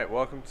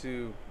Welcome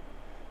to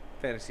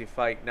Fantasy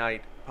Fight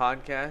Night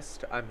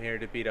podcast. I'm here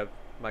to beat up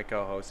my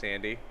co-host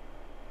Andy And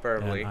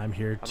verbally. I'm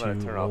here I'm gonna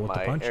to turn roll off with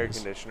the my air punches.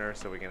 conditioner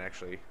so we can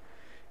actually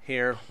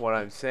hear what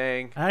I'm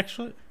saying.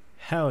 Actually,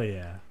 hell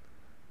yeah.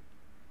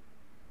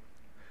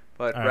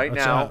 But All right, right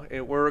let's now,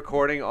 we're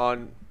recording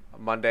on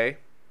Monday,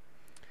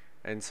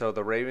 and so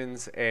the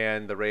Ravens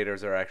and the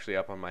Raiders are actually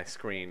up on my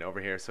screen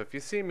over here. So if you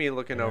see me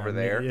looking over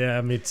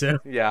there, me too.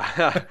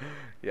 yeah,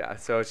 yeah.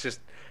 So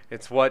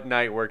it's what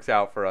night works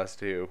out for us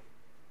to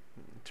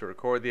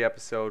record the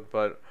episode,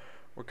 but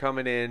we're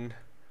coming in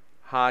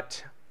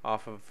hot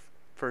off of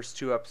first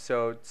two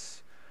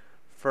episodes,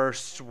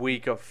 first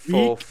week of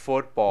full Week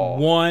football.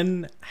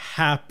 One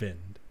happened.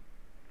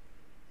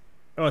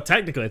 Well,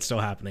 technically it's still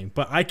happening,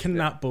 but I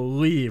cannot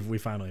believe we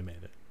finally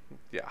made it.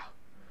 Yeah.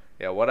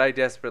 Yeah, what I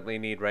desperately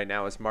need right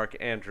now is Mark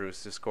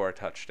Andrews to score a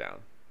touchdown.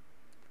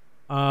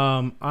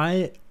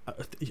 I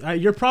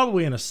you're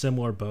probably in a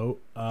similar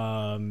boat.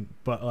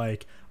 But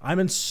like I'm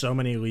in so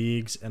many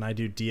leagues, and I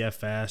do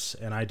DFS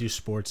and I do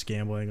sports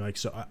gambling. Like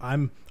so,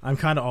 I'm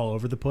kind of all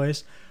over the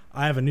place.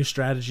 I have a new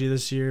strategy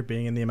this year,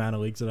 being in the amount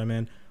of leagues that I'm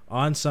in.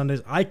 On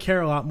Sundays, I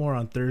care a lot more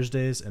on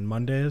Thursdays and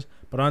Mondays,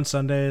 but on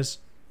Sundays,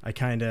 I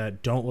kind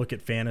of don't look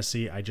at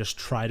fantasy. I just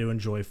try to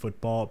enjoy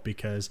football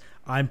because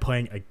I'm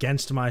playing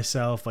against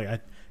myself.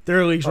 There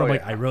are leagues where I'm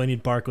like, I really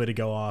need Barkley to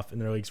go off,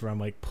 and there are leagues where I'm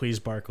like, please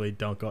Barkley,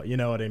 don't go. You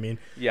know what I mean?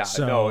 Yeah,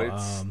 So, no,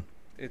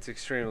 it's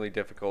extremely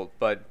difficult.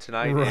 But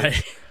tonight,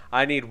 right.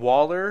 I need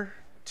Waller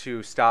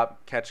to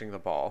stop catching the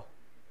ball,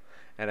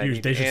 and I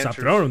need They should stop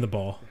Andrews. throwing him the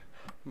ball.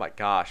 My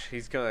gosh,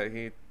 it's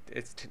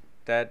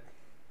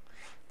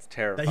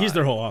terrifying. He's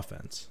their whole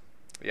offense.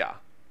 Yeah,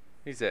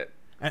 he's it.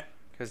 A-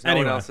 Because no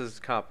one else is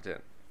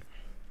competent.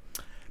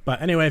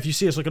 But anyway, if you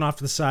see us looking off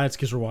to the sides,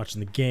 because we're watching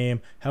the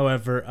game.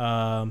 However,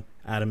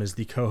 Adam is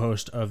the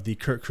co-host of the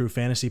Kurt Crew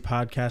Fantasy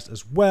Podcast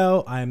as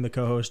well. I am the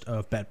co-host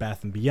of Bet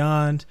Bath and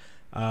Beyond.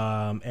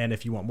 And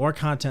if you want more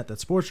content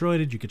that's sports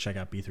related, you can check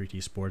out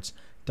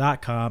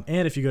b3tsports.com.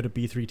 And if you go to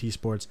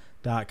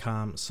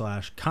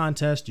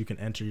b3tsports.com/contest, you can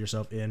enter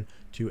yourself in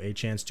to a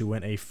chance to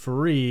win a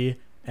free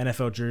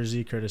NFL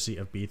jersey courtesy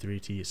of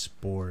B3T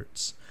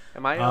Sports.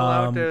 Am I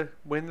allowed to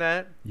win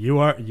that? You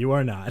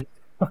are not.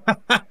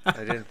 I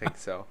didn't think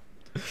so.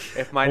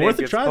 If my name Worth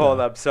a gets try, called,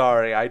 though. I'm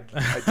sorry. I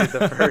did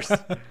the first.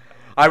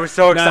 I was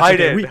so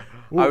excited. We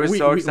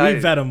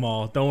excited. vet them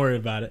all. Don't worry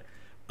about it.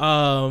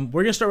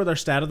 We're gonna start with our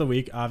stat of the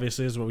week.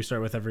 Obviously, is what we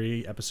start with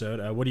every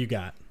episode. What do you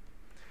got?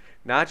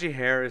 Najee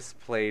Harris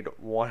played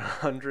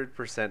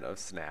 100% of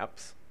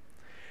snaps,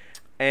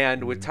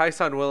 and with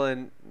Tyson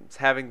Williams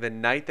having the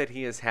night that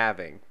he is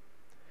having,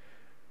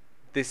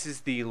 this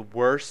is the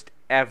worst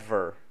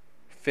ever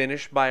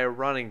finish by a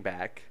running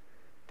back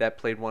that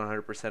played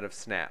 100% of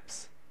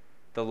snaps.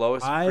 The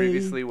lowest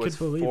previously was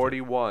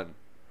 41.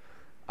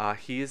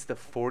 He is the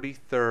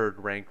 43rd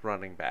ranked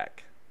running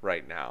back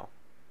right now.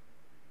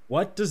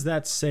 What does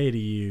that say to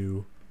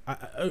you?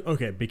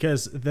 Okay,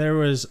 because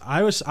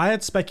I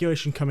had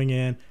speculation coming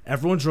in.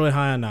 Everyone's really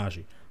high on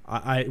Najee.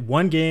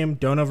 One game,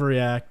 don't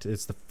overreact.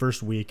 It's the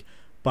first week.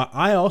 But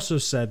I also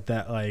said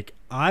that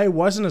I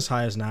wasn't as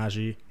high as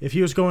Najee. If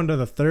he was going to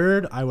the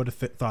third, I would have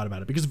thought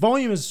about it because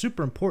volume is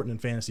super important in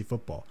fantasy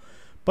football.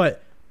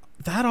 But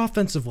that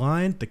offensive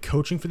line, the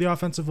coaching for the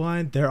offensive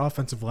line, their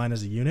offensive line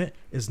as a unit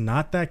is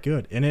not that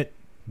good, and it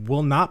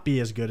will not be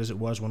as good as it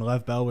was when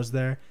Lev Bell was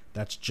there.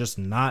 That's just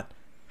not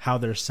how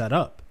they're set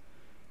up.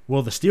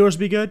 Will the Steelers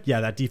be good? Yeah,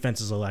 that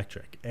defense is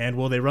electric. And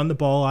will they run the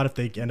ball out if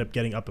they end up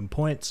getting up in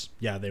points?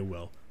 Yeah, they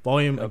will.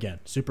 Volume, again,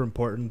 super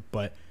important,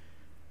 but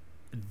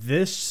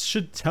this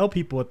should tell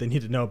people what they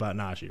need to know about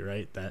Najee,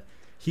 right? That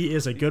he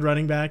is a good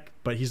running back,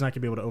 but he's not going to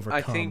be able to overcome.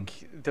 I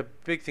think the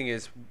big thing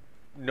is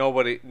no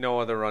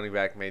other running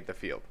back made the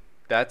field.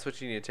 That's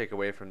what you need to take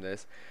away from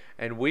this.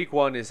 And week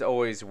one is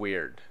always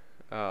weird.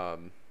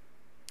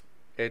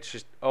 It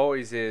just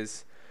always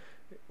is.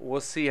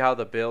 We'll see how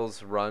the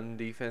Bills' run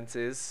defense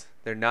is.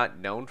 They're not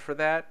known for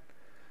that.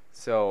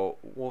 So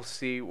we'll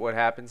see what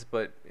happens.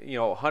 But,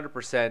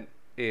 100%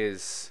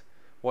 is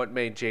what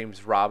made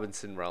James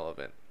Robinson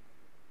relevant.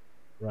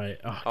 Right.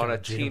 Oh, on God, a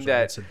James team that,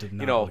 Robinson did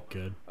not look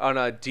good. On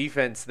a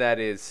defense that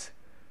is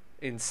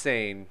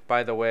insane.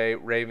 By the way,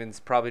 Ravens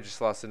probably just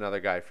lost another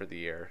guy for the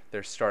year.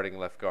 Their starting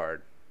left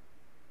guard.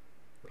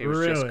 He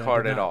was just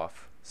carted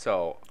off.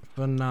 So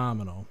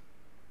phenomenal.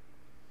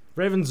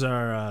 Ravens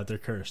are they're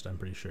cursed, I'm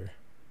pretty sure.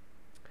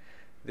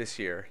 This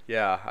year.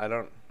 Yeah, I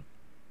don't.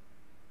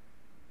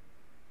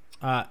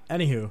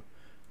 Anywho,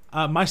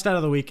 my stat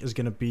of the week is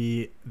going to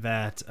be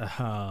that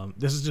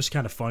this is just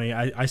kind of funny.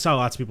 I saw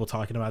lots of people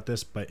talking about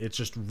this, but it's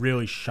just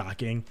really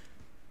shocking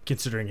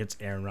considering it's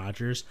Aaron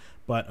Rodgers.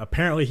 But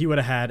apparently he would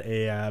have had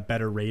a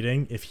better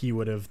rating if he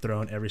would have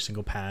thrown every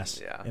single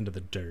pass into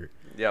the dirt.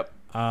 Yep.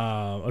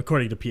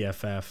 According to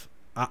PFF.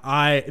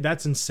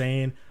 That's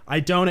insane. I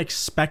don't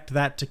expect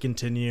that to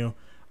continue.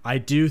 I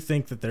do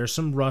think that there's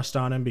some rust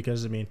on him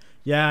because,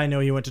 I know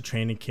he went to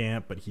training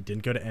camp, but he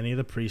didn't go to any of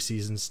the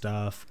preseason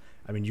stuff.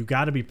 You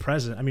got to be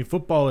present.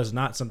 Football is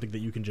not something that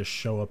you can just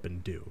show up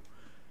and do.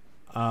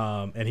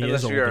 And he Unless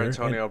is older. you're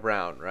Antonio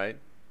Brown, right?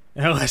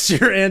 Unless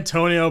you're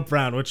Antonio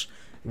Brown, which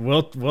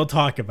we'll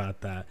talk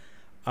about that.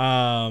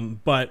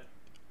 But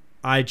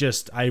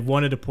I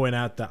wanted to point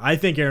out that I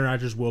think Aaron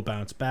Rodgers will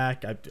bounce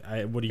back. What do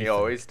you think? He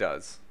always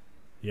does.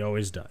 He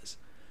always does.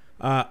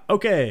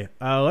 Okay,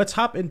 let's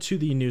hop into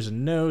the news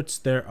and notes.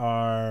 There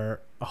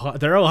are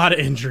a lot of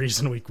injuries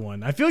in week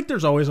 1. I feel like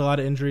there's always a lot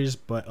of injuries,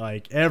 but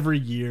like every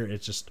year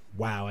it's just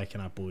wow, I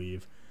cannot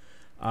believe.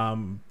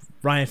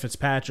 Ryan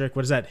Fitzpatrick,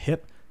 what is that?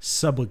 Hip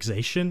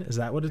subluxation? Is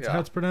that how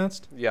it's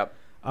pronounced? Yep.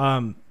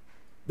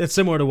 That's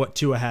similar to what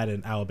Tua had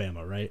in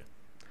Alabama, right?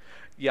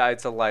 Yeah,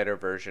 it's a lighter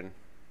version.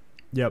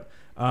 Yep.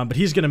 But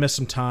he's going to miss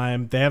some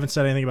time. They haven't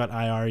said anything about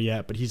IR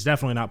yet, but he's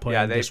definitely not playing.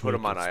 Yeah, they this put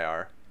week. him on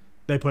IR.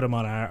 They put him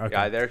on IR. Okay.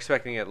 Yeah, they're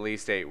expecting at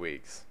least 8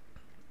 weeks.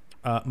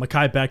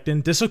 Mekhi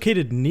Becton,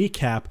 dislocated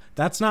kneecap.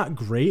 That's not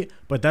great,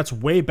 but that's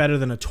way better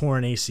than a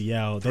torn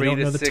ACL. They don't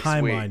know the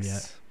timeline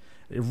yet.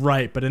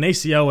 Right, but an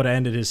ACL would have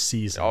ended his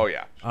season. Oh,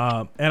 yeah.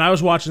 And I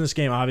was watching this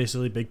game,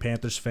 obviously, big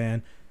Panthers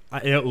fan.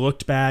 It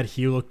looked bad.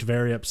 He looked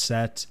very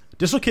upset.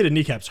 Dislocated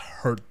kneecaps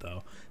hurt,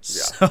 though.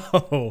 Yeah.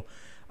 So,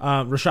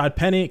 Rashad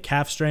Penny,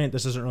 calf strain.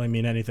 This doesn't really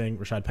mean anything.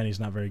 Rashad Penny's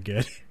not very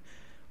good.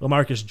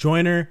 LaMarcus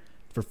Joyner,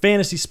 for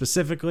fantasy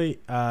specifically,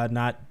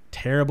 not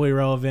terribly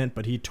relevant,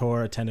 but he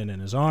tore a tendon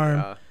in his arm.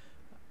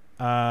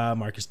 Yeah.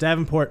 Marcus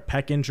Davenport,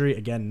 pec injury.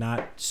 Again,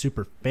 not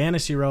super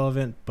fantasy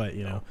relevant, but,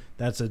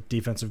 that's a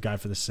defensive guy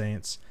for the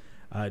Saints.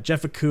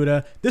 Jeff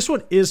Okudah. This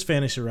one is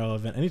fantasy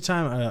relevant.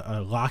 Anytime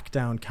a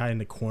lockdown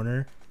kind of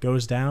corner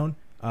goes down,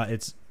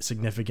 it's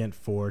significant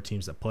for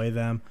teams that play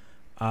them.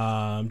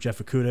 Jeff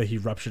Okudah, he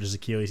ruptured his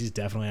Achilles. He's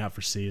definitely out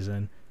for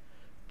season.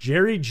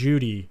 Jerry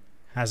Jeudy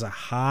has a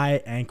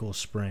high ankle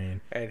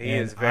sprain. And he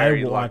is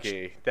very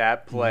lucky.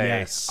 That play,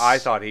 yes. I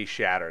thought he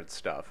shattered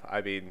stuff.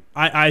 I mean,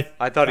 I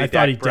thought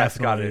he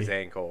got his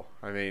ankle.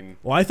 I mean,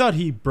 well, I thought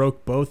he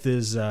broke both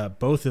his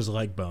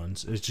leg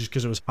bones. It's just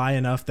because it was high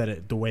enough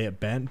that the way it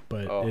bent,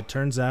 but it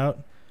turns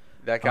out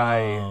that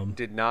guy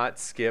did not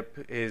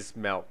skip his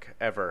milk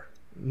ever.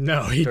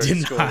 No, he did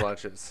not. School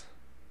lunches.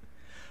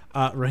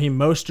 Raheem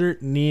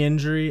Mostert, knee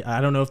injury.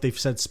 I don't know if they've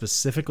said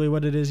specifically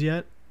what it is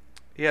yet.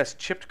 Yes,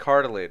 chipped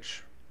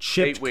cartilage.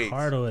 Chipped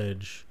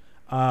cartilage.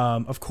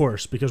 Of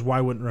course, because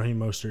why wouldn't Raheem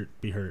Mostert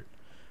be hurt?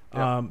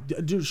 Yeah.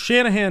 Dude,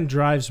 Shanahan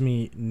drives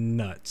me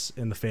nuts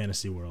in the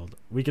fantasy world.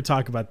 We could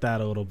talk about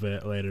that a little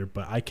bit later,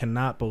 but I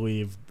cannot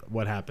believe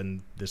what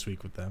happened this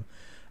week with them.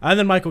 And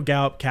then Michael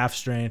Gallup, calf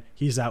strain.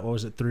 He's out,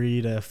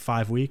 3 to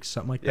 5 weeks,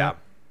 something like that.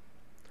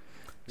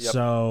 Yep.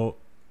 So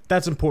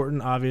that's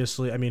important,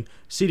 obviously. I mean,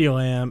 CeeDee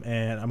Lamb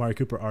and Amari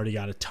Cooper already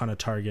got a ton of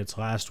targets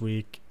last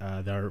week.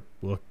 They're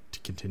looking to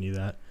continue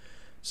that.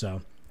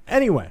 So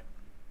anyway,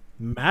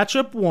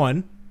 matchup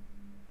 1.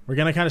 We're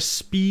gonna kind of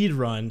speed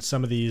run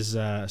some of these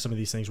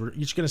things. We're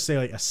each gonna say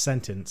like a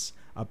sentence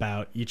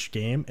about each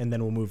game, and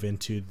then we'll move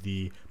into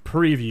the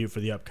preview for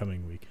the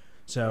upcoming week.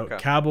 So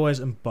Cowboys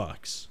and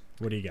Bucks.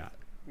 What do you got?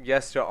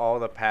 Yes to all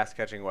the pass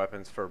catching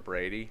weapons for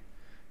Brady,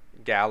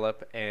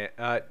 Gallup and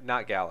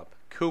not Gallup,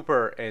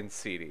 Cooper and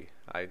CeeDee.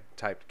 I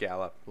typed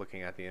Gallup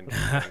looking at the injury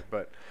thing,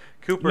 but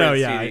Cooper and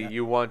CeeDee.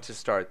 You want to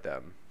start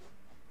them.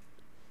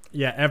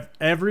 Yeah,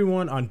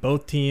 everyone on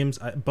both teams.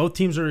 Both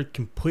teams are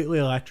completely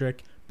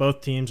electric.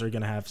 Both teams are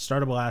going to have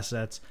startable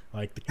assets.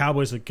 Like the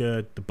Cowboys look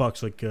good, the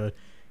Bucks look good.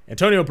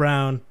 Antonio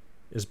Brown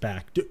is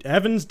back. Dude,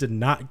 Evans did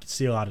not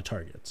see a lot of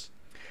targets,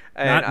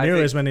 not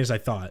nearly as many as I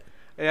thought.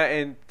 Yeah,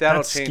 and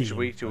that'll change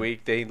week to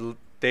week.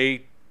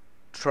 They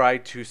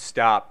tried to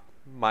stop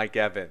Mike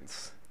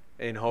Evans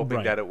in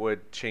hoping that it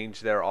would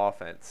change their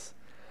offense,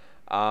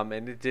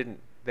 and it didn't.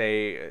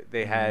 They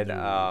had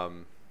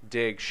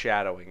Diggs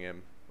shadowing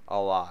him a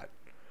lot.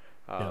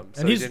 So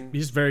and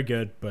he's very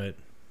good, but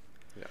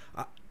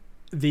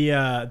the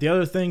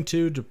other thing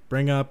too to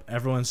bring up,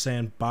 everyone's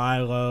saying buy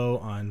low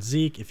on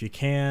Zeke if you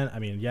can. I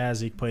mean,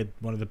 Zeke played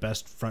one of the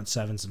best front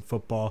sevens in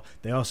football.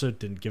 They also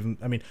didn't give him.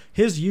 I mean,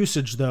 his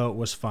usage though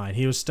was fine.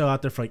 He was still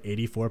out there for like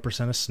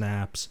 84% of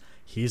snaps.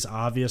 He's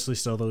obviously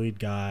still the lead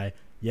guy.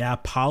 Yeah,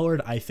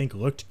 Pollard I think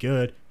looked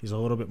good. He's a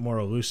little bit more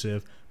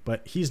elusive,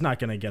 but he's not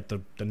going to get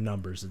the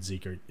numbers that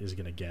Zeke is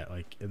going to get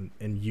like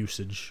in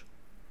usage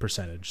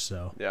percentage.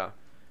 So yeah.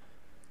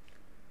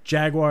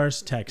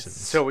 Jaguars, Texans.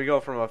 So we go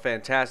from a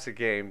fantastic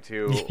game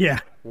to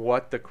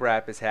what the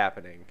crap is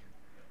happening.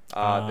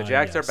 The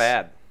Jags are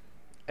bad.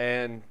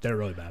 And they're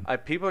really bad.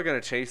 People are going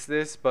to chase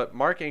this, but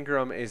Mark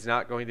Ingram is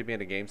not going to be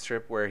in a game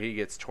strip where he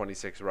gets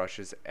 26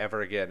 rushes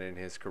ever again in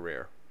his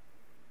career.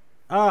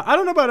 I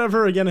don't know about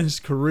ever again in his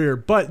career,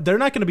 but they're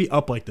not going to be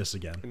up like this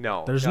again.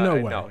 No. There's no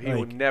way. No, he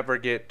will never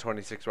get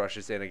 26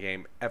 rushes in a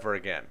game ever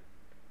again.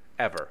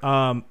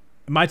 Ever.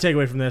 My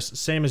takeaway from this,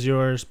 same as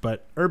yours,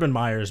 but Urban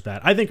Meyer is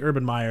bad. I think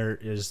Urban Meyer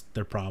is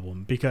their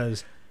problem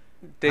because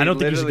I don't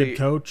think he's a good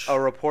coach. A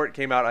report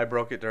came out. I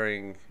broke it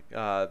during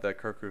the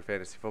Kirk Crew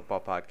Fantasy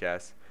Football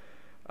podcast.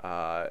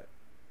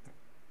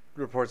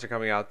 Reports are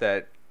coming out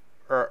that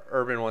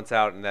Urban wants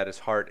out and that his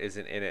heart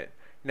isn't in it.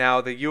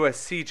 Now the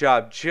USC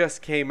job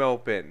just came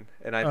open,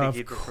 and I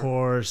think of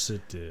course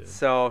it did.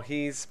 So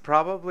he's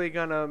probably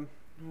gonna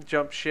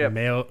jump ship.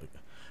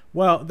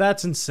 Well,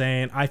 that's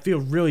insane. I feel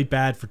really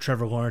bad for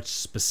Trevor Lawrence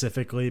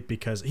specifically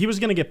because he was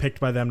going to get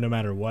picked by them no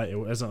matter what. It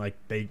wasn't like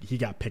he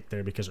got picked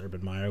there because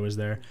Urban Meyer was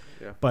there.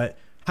 Yeah. But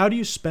how do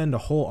you spend a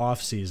whole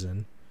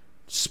offseason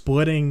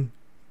splitting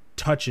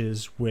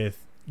touches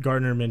with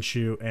Gardner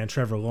Minshew and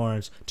Trevor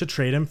Lawrence to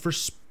trade him for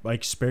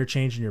like spare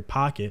change in your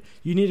pocket?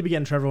 You need to be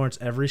getting Trevor Lawrence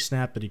every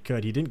snap that he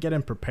could. He didn't get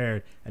him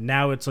prepared, and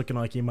now it's looking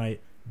like he might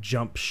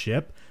jump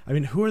ship. I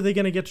mean, who are they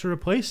going to get to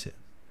replace him?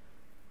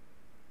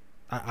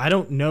 I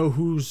don't know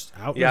who's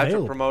out. You have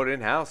to promote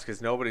in-house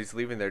because nobody's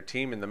leaving their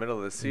team in the middle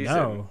of the season.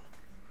 No.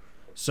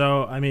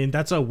 So, I mean,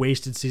 that's a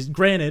wasted season.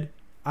 Granted,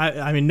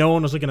 I mean, no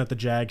one was looking at the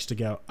Jags to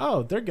go,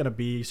 oh, they're going to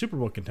be Super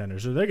Bowl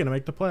contenders or they're going to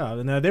make the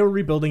playoffs. And they were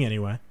rebuilding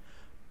anyway.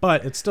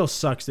 But it still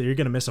sucks that you're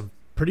going to miss a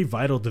pretty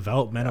vital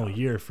developmental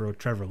year for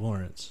Trevor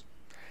Lawrence.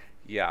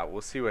 Yeah, we'll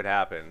see what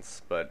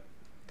happens. But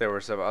there were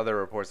some other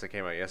reports that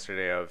came out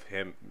yesterday of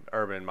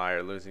Urban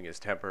Meyer, losing his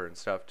temper and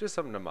stuff. Just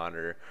something to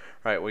monitor.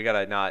 Right, we got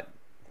to not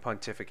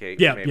pontificate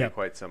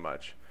quite so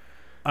much.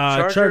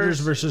 Chargers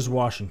versus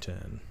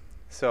Washington.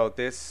 So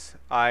this,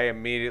 I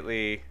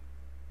immediately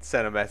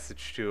sent a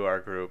message to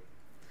our group.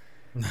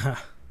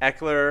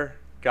 Eckler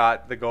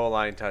got the goal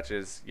line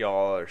touches.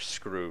 Y'all are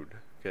screwed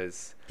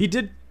because he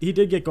did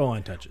get goal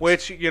line touches.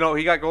 Which, he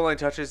got goal line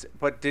touches,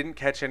 but didn't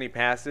catch any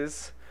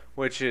passes,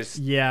 which is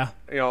a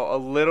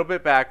little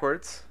bit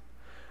backwards.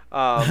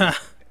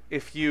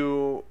 If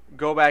you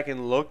go back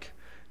and look,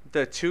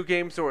 the 2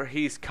 games where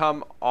he's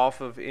come off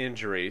of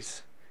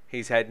injuries,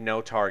 he's had no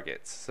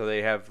targets. So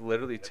they have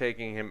literally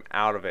taken him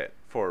out of it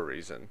for a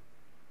reason.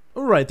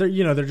 Right. They're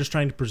just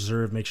trying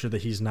to make sure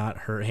that he's not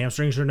hurt.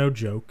 Hamstrings are no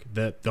joke.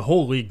 The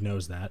whole league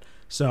knows that.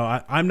 So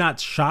I'm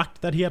not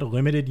shocked that he had a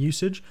limited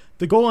usage.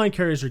 The goal line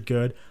carries are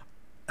good.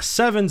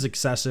 7's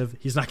excessive.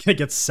 He's not going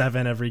to get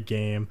 7 every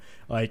game.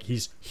 Like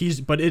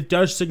but it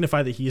does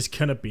signify that he's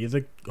going to be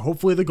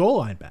hopefully the goal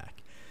line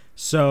back.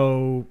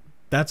 So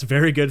that's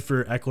very good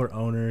for Eckler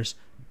owners.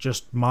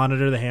 Just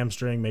monitor the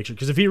hamstring, make sure,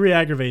 because if he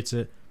re-aggravates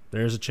it,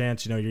 there's a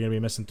chance, you're going to be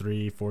missing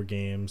 3-4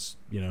 games,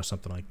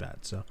 something like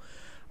that. So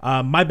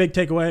my big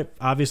takeaway,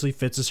 obviously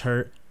Fitz is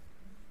hurt.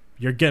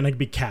 You're going to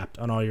be capped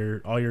on all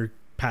your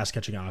pass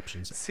catching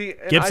options. See,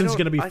 Gibson's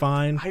going to be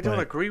fine. I don't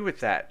agree with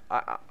that.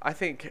 I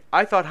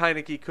thought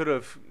Heineke could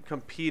have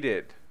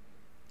competed.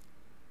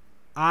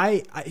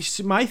 I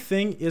see, my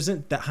thing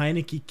isn't that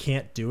Heineke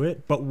can't do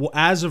it, but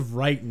as of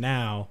right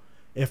now,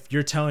 if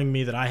you're telling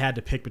me that I had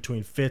to pick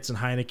between Fitz and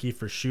Heineke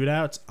for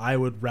shootouts, I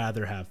would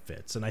rather have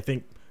Fitz, and I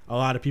think a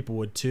lot of people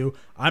would too.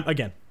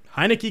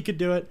 Heineke could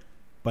do it,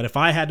 but if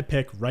I had to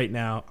pick right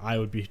now, I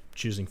would be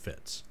choosing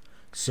Fitz.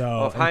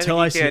 So if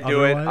Heineke can't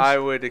do it, I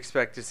would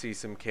expect to see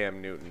some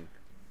Cam Newton.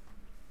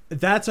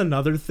 That's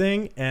another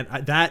thing, and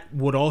that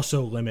would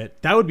also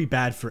limit. That would be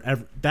bad for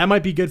that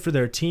might be good for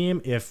their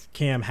team if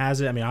Cam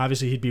has it. I mean,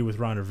 obviously he'd be with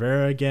Ron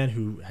Rivera again,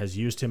 who has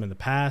used him in the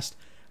past.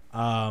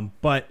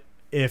 But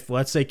if,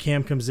 let's say,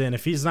 Cam comes in,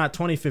 if he's not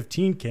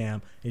 2015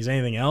 Cam, he's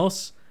anything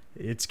else,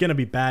 it's going to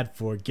be bad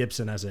for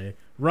Gibson as a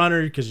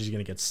runner because he's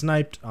going to get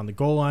sniped on the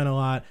goal line a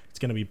lot. It's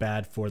going to be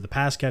bad for the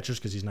pass catchers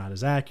because he's not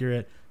as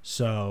accurate.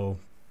 So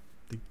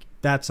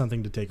that's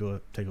something to take a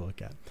look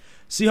at.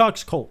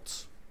 Seahawks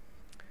Colts.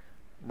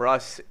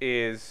 Russ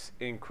is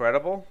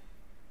incredible.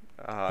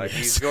 Yes.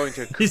 He's going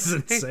to he's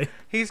insane.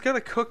 He's going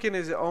to cook in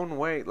his own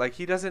way. Like,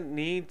 he doesn't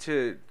need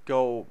to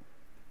go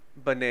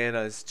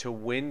bananas to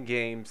win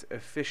games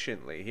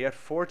efficiently. He had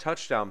 4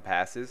 touchdown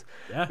passes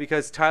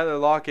because Tyler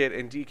Lockett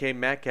and DK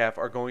Metcalf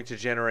are going to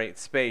generate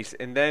space.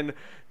 And then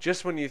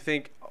just when you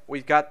think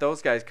we've got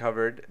those guys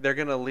covered, they're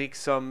going to leak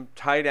some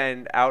tight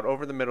end out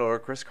over the middle or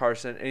Chris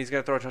Carson, and he's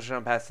going to throw a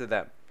touchdown pass to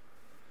them.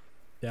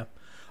 Yeah.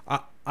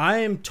 I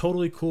am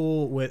totally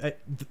cool with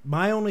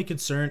my only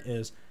concern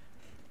is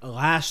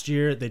last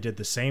year they did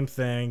the same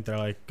thing. They're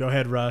like, go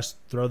ahead, Russ,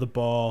 throw the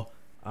ball.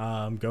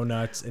 Go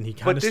nuts, and he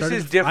kind of started. But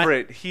this is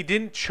different. He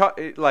didn't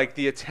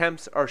the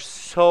attempts are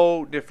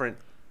so different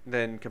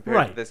than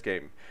compared to this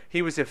game.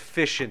 He was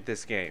efficient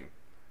this game.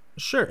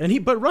 Sure,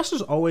 but Russ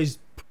is always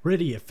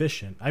pretty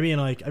efficient. I mean,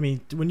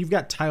 when you've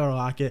got Tyler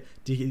Lockett,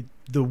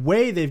 the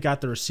way they've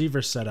got the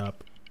receiver set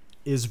up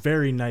is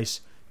very nice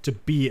to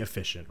be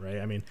efficient, right?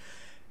 I mean,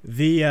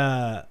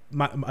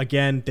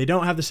 again, they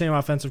don't have the same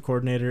offensive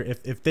coordinator.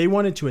 If they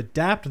wanted to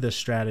adapt this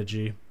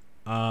strategy,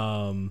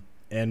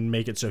 and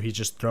make it so he's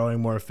just throwing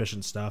more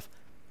efficient stuff,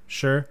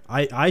 sure,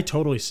 I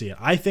totally see it.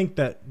 I think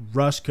that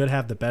Russ could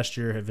have the best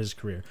year of his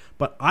career,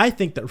 but I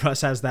think that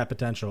Russ has that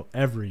potential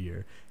every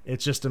year.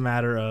 It's just a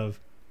matter of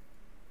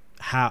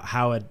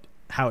how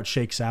it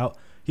shakes out.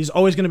 He's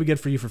always going to be good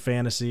for you for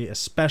fantasy,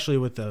 especially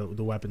with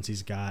the weapons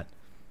he's got.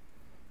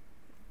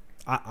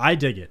 I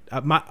dig it.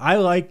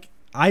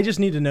 I just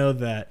need to know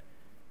that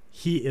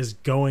he is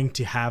going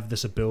to have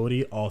this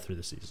ability all through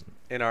the season.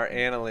 In our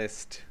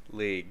analyst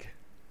league,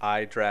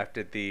 I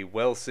drafted the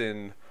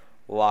Wilson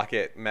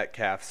Lockett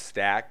Metcalf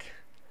stack.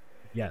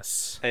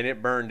 Yes. And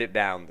it burned it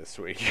down this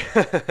week.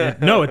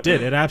 No, it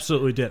did. It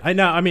absolutely did. I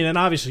know. I mean, and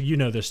obviously you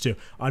know this too.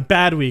 On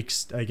bad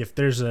weeks, like if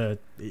there's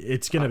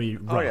it's gonna be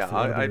rough.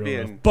 Oh yeah, I'd be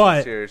in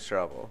serious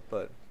trouble.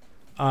 But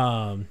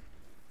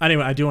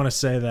anyway, I do want to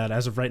say that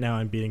as of right now,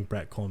 I'm beating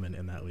Brett Coleman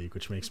in that league,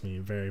 which makes me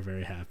very,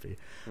 very happy.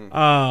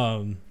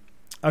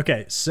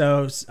 Okay,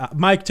 so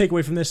my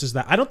takeaway from this is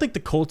that I don't think the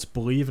Colts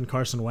believe in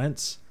Carson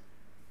Wentz.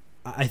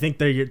 I think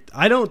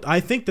I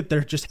think that they're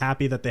just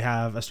happy that they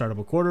have a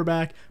startable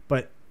quarterback,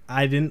 but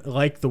I didn't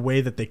like the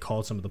way that they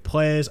called some of the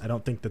plays. I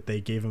don't think that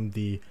they gave him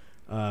the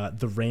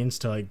reins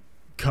to like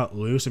cut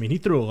loose. I mean, he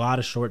threw a lot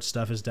of short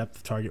stuff. His depth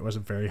of target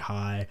wasn't very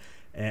high.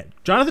 And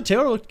Jonathan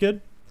Taylor looked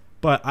good,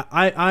 but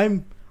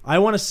I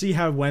want to see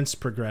how Wentz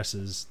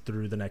progresses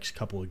through the next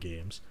couple of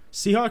games.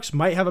 Seahawks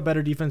might have a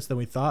better defense than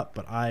we thought,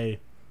 but I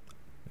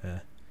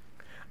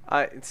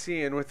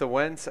see, and with the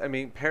Wentz, I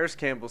mean, Paris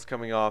Campbell's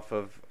coming off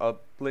of a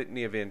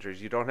litany of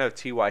injuries. You don't have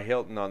T.Y.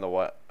 Hilton on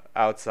the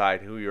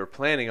outside, who you're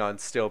planning on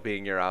still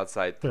being your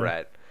outside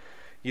threat. Yeah.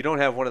 You don't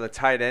have one of the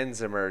tight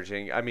ends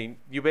emerging. I mean,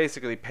 you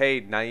basically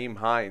paid Nyheim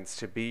Hines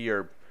to be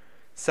your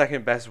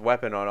second best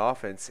weapon on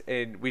offense,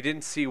 and we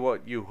didn't see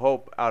what you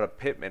hope out of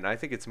Pittman. I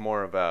think it's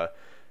more of a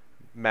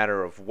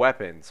matter of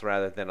weapons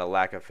rather than a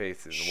lack of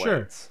faith in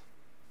Wentz.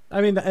 I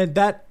mean, and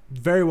that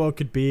very well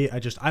could be.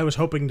 I was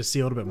hoping to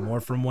see a little bit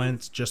more from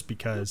Wentz just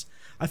because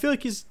I feel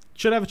like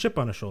should have a chip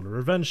on his shoulder,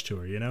 revenge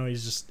tour. You know,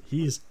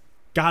 he's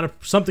got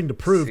something to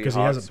prove because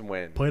he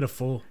hasn't played a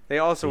full. They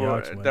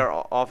also their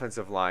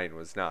offensive line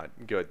was not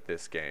good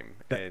this game,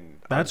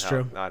 that's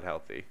true. Not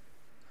healthy.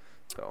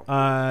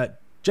 So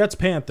Jets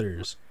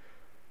Panthers.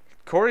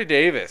 Corey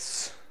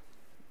Davis,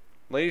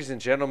 ladies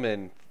and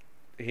gentlemen,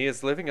 he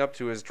is living up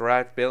to his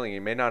draft billing. He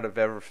may not have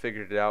ever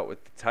figured it out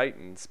with the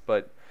Titans,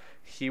 but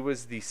he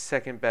was the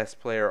second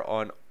best player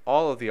on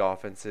all of the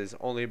offenses,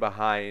 only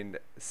behind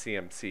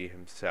CMC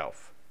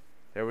himself.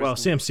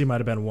 CMC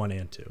might have been 1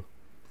 and 2.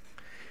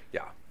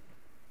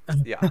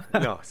 Yeah.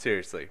 No,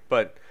 seriously.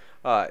 But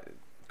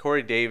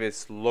Corey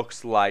Davis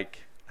looks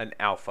like an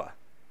alpha.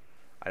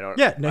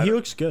 He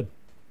looks good.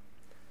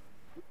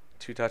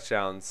 2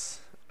 touchdowns,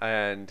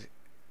 and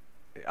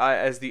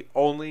as the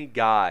only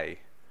guy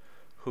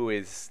who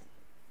is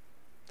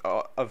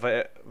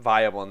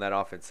viable in that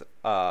offense.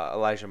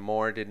 Elijah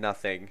Moore did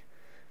nothing.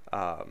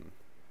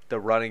 The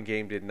running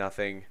game did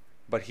nothing.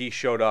 But he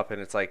showed up,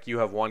 and it's like you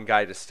have one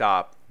guy to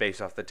stop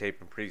based off the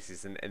tape in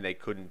preseason, and they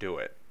couldn't do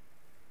it.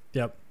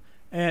 Yep,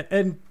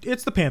 and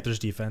it's the Panthers'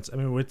 defense. I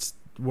mean,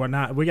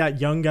 we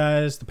got young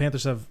guys. The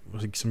Panthers have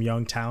some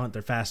young talent.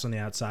 They're fast on the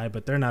outside,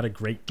 but they're not a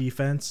great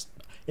defense.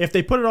 If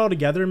they put it all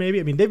together, maybe.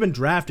 I mean, they've been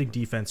drafting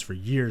defense for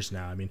years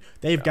now. I mean,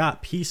 they've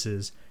got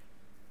pieces.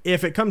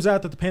 If it comes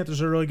out that the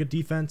Panthers are a really good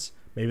defense,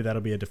 maybe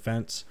that'll be a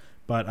defense.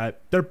 But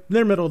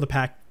they're middle of the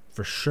pack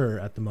for sure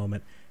at the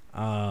moment.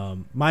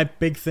 My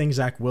big thing,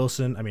 Zach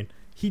Wilson. I mean,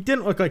 he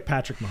didn't look like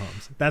Patrick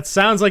Mahomes. That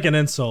sounds like an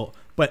insult,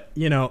 but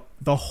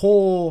the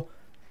whole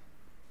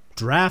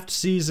draft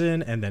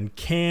season and then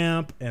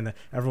camp, and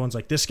everyone's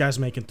like, this guy's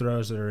making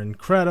throws that are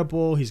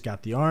incredible. He's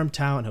got the arm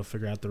talent. He'll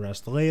figure out the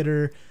rest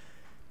later.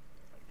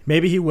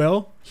 Maybe he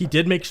will. He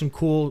did make some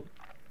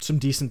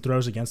decent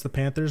throws against the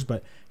Panthers,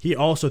 but he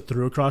also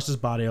threw across his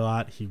body a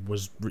lot. He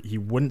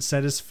wouldn't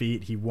set his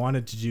feet. He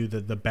wanted to do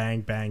the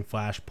bang bang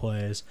flash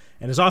plays,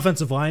 and his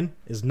offensive line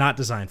is not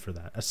designed for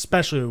that,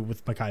 especially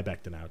with Mekhi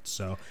Becton out.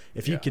 So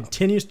if he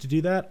continues to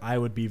do that, I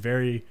would be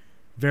very,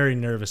 very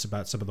nervous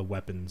about some of the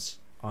weapons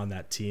on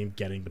that team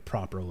getting the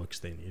proper looks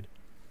they need.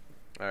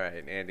 All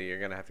right, Andy, you're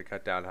gonna have to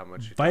cut down how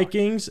much you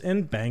Vikings talk.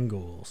 And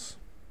Bengals.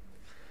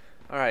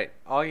 All right,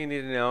 all you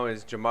need to know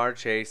is Jamar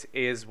Chase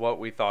is what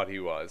we thought he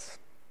was.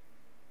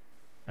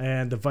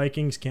 And the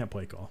Vikings can't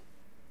play call.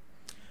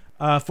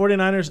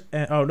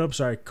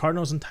 49ers.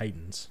 Cardinals and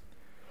Titans.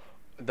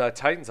 The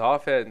Titans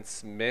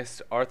offense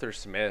missed Arthur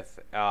Smith,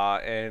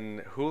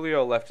 and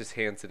Julio left his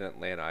hands in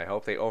Atlanta. I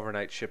hope they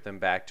overnight ship them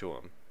back to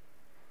him.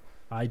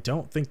 I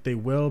don't think they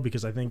will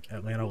because I think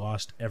Atlanta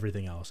lost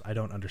everything else. I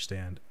don't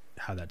understand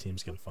how that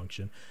team's going to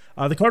function.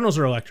 The Cardinals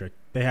are electric.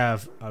 They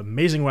have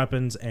amazing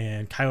weapons,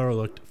 and Kyler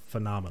looked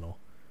phenomenal.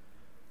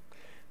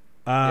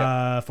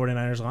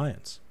 49ers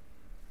Lions.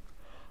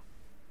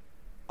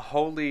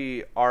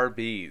 Holy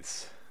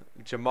RBs.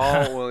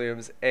 Jamal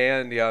Williams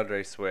and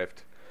DeAndre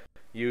Swift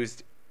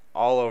used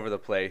all over the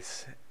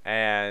place,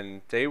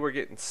 and they were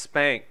getting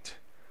spanked,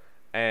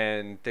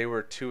 and they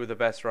were 2 of the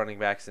best running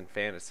backs in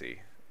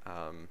fantasy.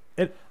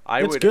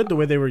 It's good the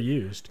way they were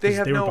used. They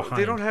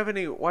don't have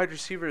any wide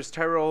receivers.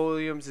 Tyrell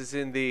Williams is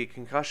in the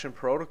concussion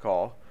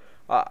protocol.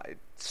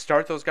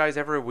 Start those guys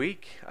every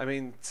week. I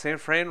mean, San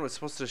Fran was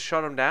supposed to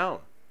shut them down.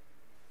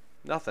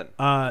 Nothing.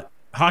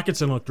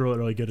 Hockenson looked really,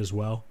 really good as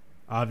well.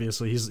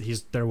 Obviously,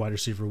 he's their wide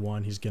receiver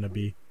 1. He's going to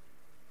be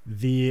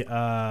the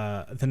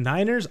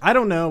Niners. I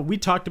don't know. We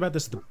talked about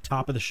this at the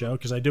top of the show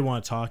because I did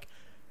want to talk.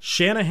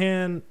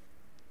 Shanahan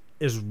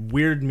is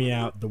weirding me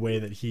out the way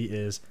that he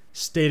is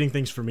stating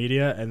things for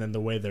media and then the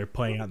way they're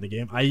playing out in the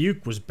game.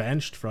 Ayuk was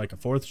benched for like a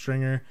 4th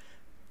stringer.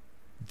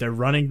 Their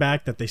running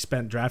back that they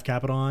spent draft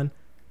capital on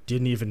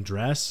didn't even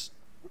dress.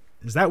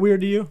 Is that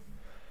weird to you?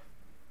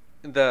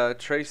 The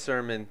Trey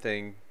Sermon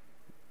thing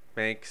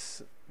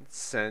makes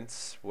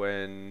sense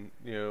when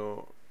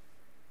you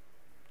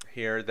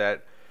hear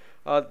that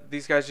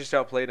these guys just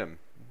outplayed him.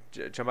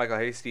 JaMycal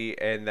Hasty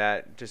and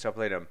that just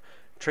outplayed him.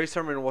 Trey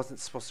Sermon wasn't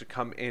supposed to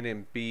come in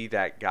and be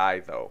that guy,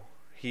 though.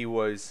 He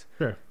was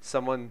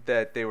someone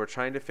that they were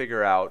trying to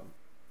figure out.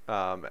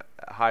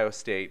 Ohio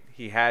State.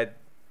 He had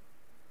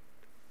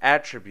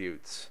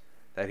attributes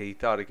that he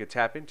thought he could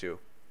tap into.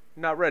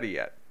 Not ready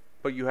yet,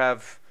 but you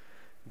have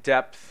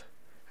depth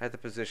at the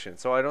position.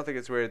 So I don't think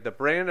it's weird. The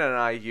Brandon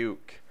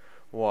Ayuk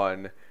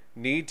one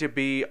need to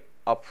be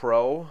a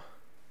pro.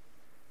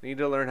 Need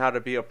to learn how to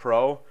be a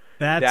pro.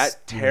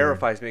 That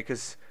terrifies me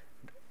because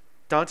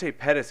Dante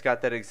Pettis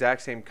got that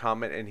exact same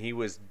comment and he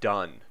was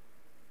done.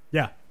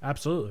 Yeah,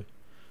 absolutely.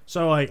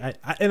 So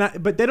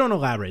but they don't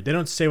elaborate. They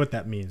don't say what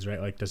that means,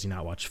 right? Like, does he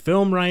not watch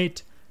film right?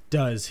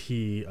 Does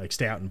he like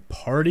stay out and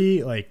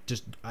party? Like,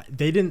 just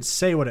they didn't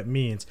say what it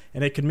means,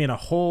 and it could mean a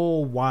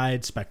whole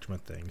wide spectrum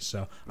of things.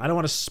 So I don't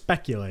want to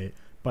speculate,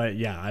 but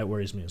yeah, it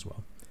worries me as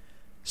well.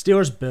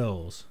 Steelers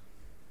Bills.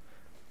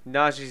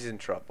 Najee's in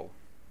trouble.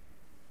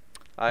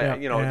 The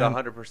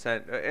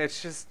 100%.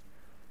 It's just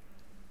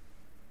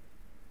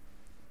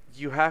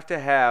you have to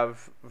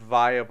have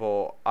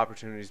viable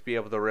opportunities to be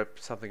able to rip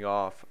something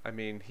off. I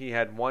mean, he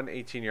had one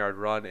 18-yard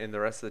run, and the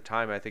rest of the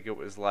time, I think it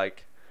was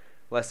like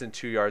less than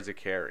 2 yards a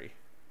carry.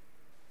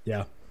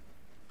 Yeah.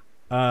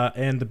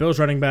 And the Bills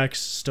running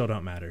backs still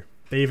don't matter.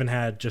 They even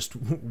had just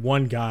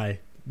one guy,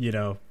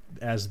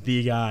 as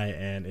the guy,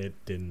 and it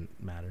didn't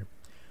matter.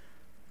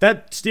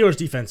 That Steelers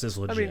defense is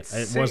legit. I mean,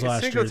 it was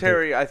last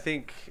Singletary, year. I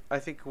think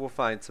we'll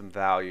find some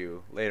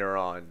value later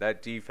on.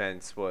 That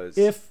defense was...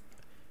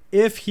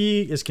 If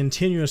he is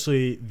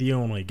continuously the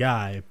only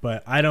guy,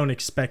 but I don't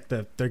expect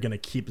that they're going to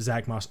keep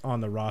Zach Moss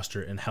on the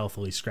roster and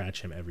healthily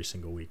scratch him every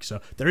single week. So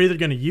they're either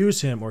going to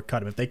use him or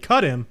cut him. If they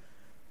cut him,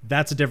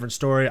 that's a different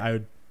story. I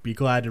would be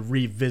glad to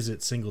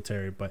revisit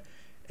Singletary. But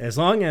as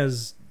long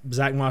as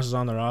Zach Moss is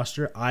on the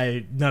roster,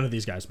 none of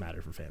these guys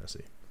matter for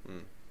fantasy.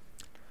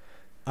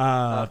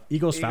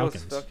 Eagles,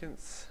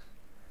 Falcons.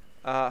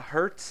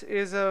 Hurts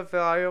is a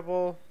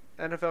valuable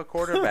NFL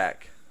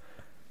quarterback.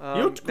 He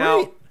looked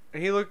great.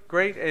 He looked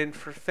great, and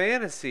for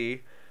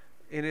fantasy,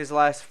 in his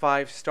last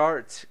 5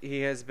 starts,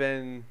 he has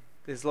been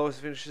his lowest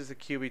finishes a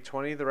QB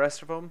 20. The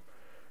rest of them,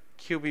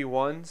 QB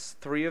 1s,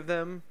 3 of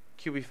them,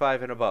 QB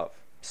 5 and above.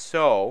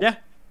 So yeah,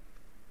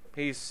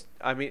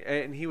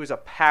 and he was a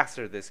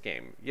passer this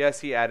game.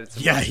 Yes, he added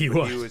some. Yeah, he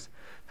was. He was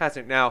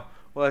passing. Now,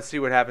 let's see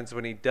what happens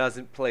when he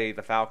doesn't play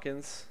the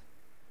Falcons.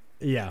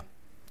 Yeah,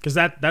 because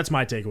that's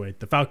my takeaway.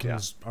 The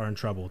Falcons are in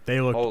trouble. They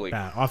look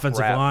bad.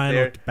 Offensive line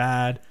looked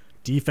bad.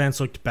 Defense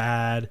looked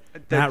bad.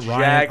 The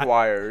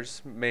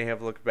Jaguars may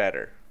have looked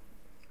better.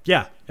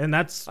 Yeah, and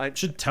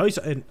should tell you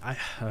something.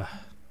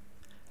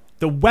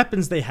 The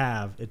weapons they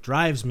have, it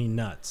drives me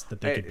nuts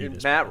that they could be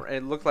this bad.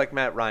 It looked like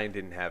Matt Ryan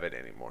didn't have it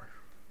anymore.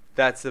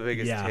 That's the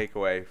biggest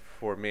takeaway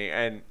for me.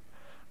 And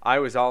I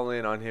was all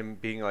in on him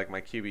being like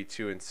my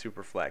QB2 in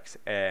Superflex.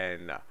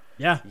 And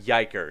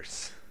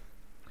yikers.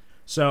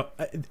 So,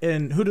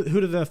 and who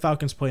do the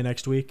Falcons play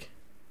next week?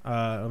 The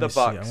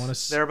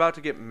Bucs. They're about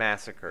to get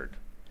massacred.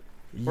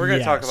 We're going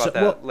to talk about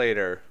that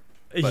later.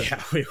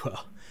 Yeah, we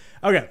will.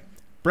 Okay.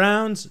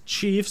 Browns,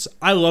 Chiefs.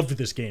 I loved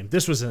this game.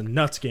 This was a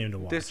nuts game to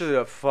watch. This is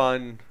a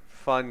fun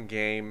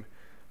game.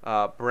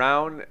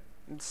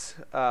 Browns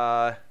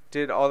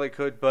did all they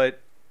could,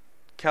 but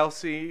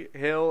Kelsey,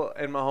 Hill,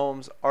 and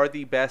Mahomes are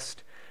the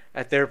best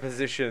at their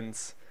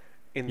positions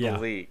in the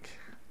league.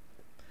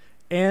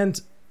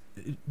 And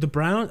the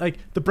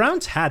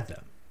Browns had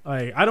them.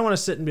 I don't want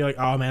to sit and be like,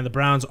 oh man, the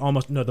Browns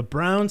almost. No, the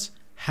Browns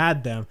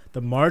had them.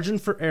 The margin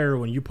for error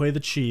when you play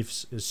the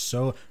Chiefs is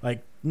so,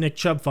 like Nick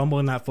Chubb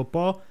fumbling that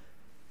football.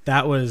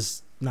 That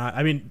was not.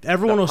 I mean,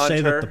 everyone will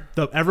say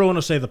that everyone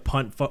will say the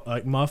punt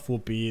muff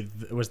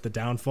was the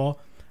downfall.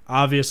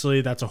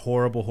 Obviously, that's a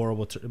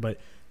horrible. But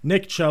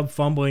Nick Chubb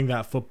fumbling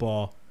that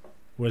football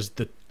was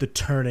the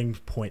turning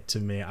point to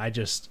me.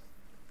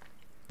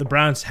 The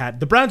Browns are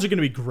going to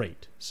be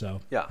great. So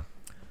yeah,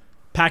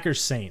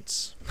 Packers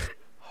Saints.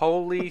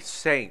 Holy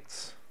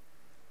Saints,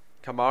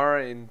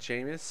 Kamara and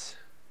Jameis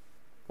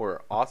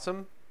were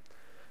awesome.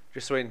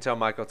 Just wait until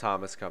Michael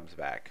Thomas comes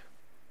back.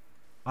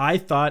 I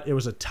thought it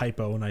was a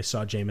typo when I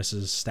saw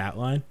Jameis's stat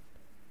line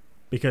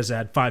because it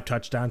had 5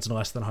 touchdowns and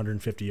less than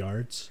 150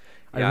 yards.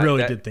 Yeah, I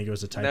really did think it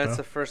was a typo. That's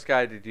the first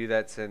guy to do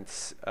that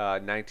since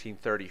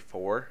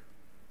 1934.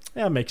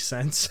 Yeah, it makes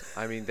sense.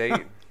 I mean,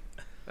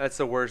 that's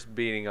the worst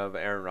beating of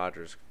Aaron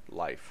Rodgers'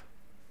 life.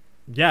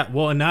 Yeah,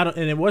 well, and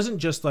it wasn't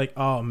just like,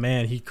 oh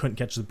man, he couldn't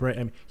catch the break.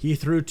 I mean, he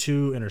threw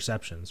 2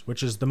 interceptions,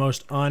 which is the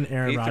most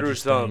un-Aaron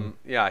Rodgers thing.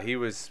 Yeah, he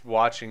was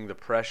watching the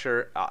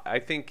pressure. I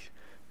think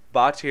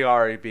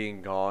Bakhtiari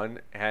being gone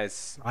it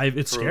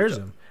scares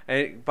him.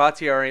 And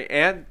Bakhtiari,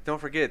 and don't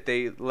forget,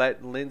 they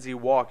let Lindsey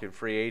walk in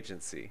free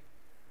agency.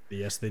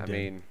 Yes, they did. I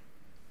mean,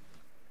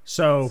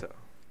 so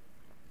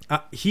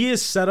he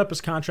is set up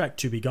his contract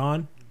to be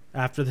gone.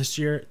 after this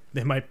year,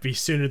 they might be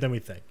sooner than we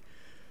think,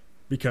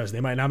 because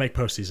they might not make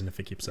postseason if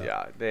it keeps up.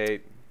 Yeah,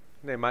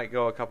 they might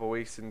go a couple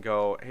weeks and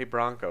go, hey,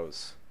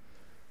 Broncos,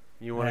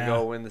 you want to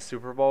go win the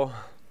Super Bowl?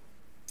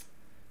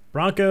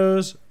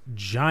 Broncos,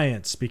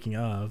 Giants, speaking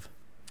of.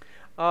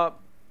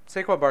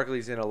 Saquon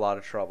Barkley's in a lot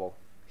of trouble.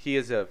 He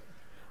is a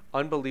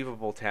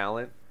unbelievable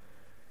talent.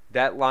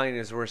 That line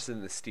is worse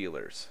than the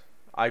Steelers.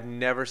 I've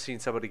never seen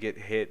somebody get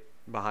hit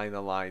behind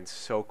the line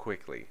so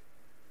quickly.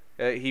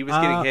 He was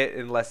getting hit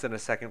in less than a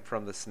second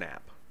from the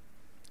snap.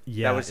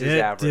 Yeah, that was his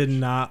average.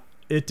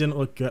 It didn't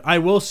look good. I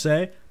will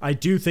say, I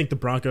do think the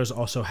Broncos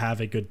also have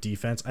a good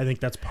defense. I think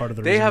that's part of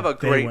the reason they have a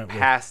great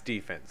pass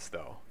defense,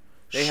 though.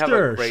 They have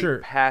a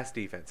great pass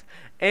defense.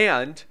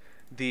 And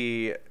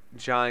the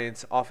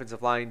Giants'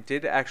 offensive line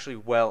did actually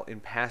well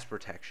in pass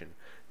protection.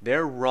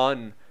 Their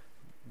run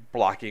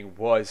blocking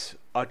was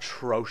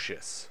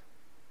atrocious.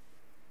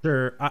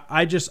 Sure.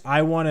 I just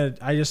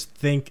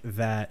think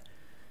that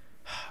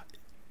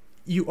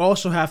you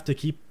also have to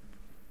keep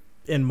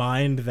in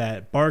mind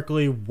that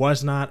Barkley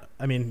was not,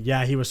 I mean,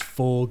 yeah, he was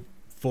full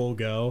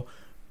go,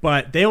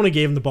 but they only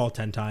gave him the ball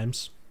 10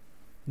 times.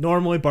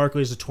 Normally,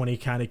 Barkley's a 20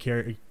 kind of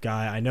carry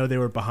guy. I know they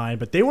were behind,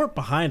 but they weren't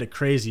behind a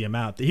crazy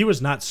amount. He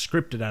was not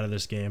scripted out of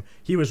this game.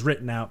 He was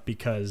written out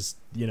because,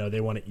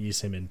 they want to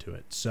ease him into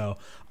it. So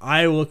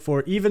I look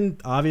for, even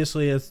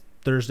obviously as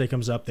Thursday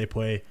comes up, they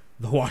play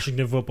the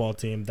Washington football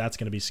team. That's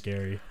going to be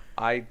scary.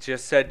 I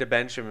just said to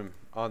bench him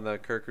on the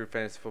Kirk Root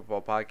Fantasy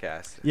Football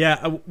podcast.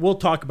 Yeah, we'll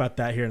talk about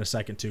that here in a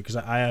second, too, because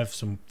I have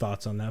some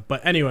thoughts on that.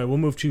 But anyway, we'll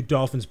move to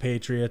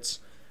Dolphins-Patriots.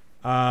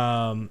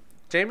 Damien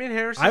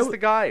Harris is the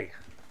guy.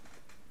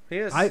 He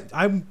is.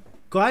 I'm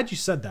glad you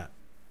said that,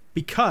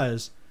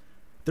 because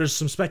there's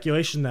some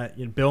speculation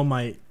that Bill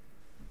might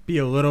be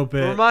a little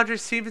bit... Ramondre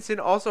Stevenson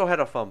also had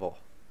a fumble.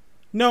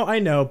 No, I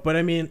know, but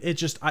I mean,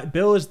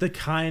 Bill is the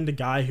kind of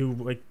guy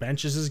who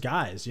benches his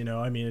guys.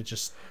 I mean, it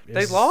just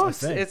they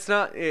lost. It's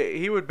not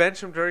he would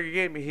bench him during a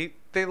game.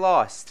 They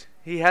lost.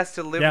 He has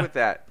to live with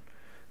that.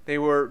 They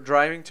were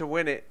driving to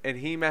win it, and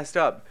he messed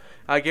up.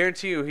 I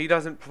guarantee you, he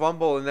doesn't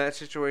fumble in that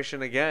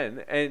situation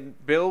again,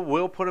 and Bill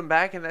will put him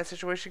back in that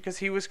situation because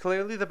he was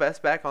clearly the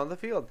best back on the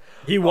field.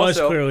 He was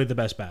clearly the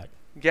best back.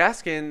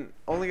 Gaskin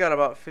only got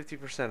about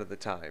 50% of the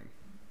time,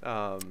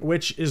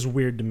 which is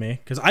weird to me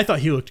because I thought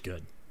he looked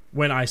good.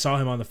 When I saw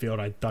him on the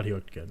field, I thought he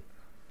looked good.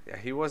 Yeah,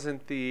 he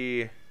wasn't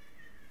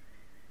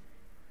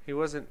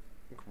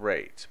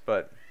great,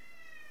 but...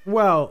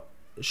 Well,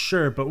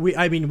 sure, but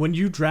when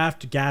you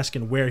draft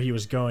Gaskin where he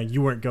was going,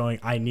 you weren't going,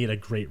 I need a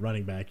great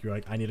running back. You're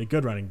like, I need a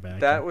good running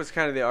back. That was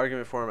kind of the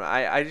argument for him.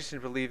 I just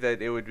didn't believe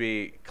that it would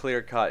be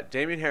clear-cut.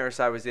 Damien Harris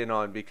I was in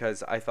on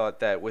because I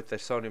thought that with the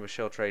Sony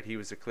Michel trade, he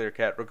was a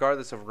clear-cut,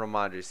 regardless of what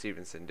Ramondre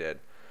Stevenson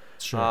did.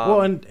 Sure. Well,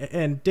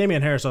 and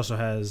Damien Harris also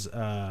has...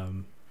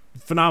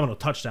 phenomenal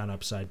touchdown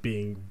upside,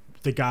 being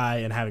the guy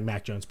and having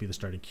Mac Jones be the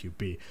starting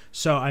QB.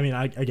 So, I mean,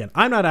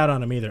 I'm not out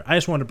on him either. I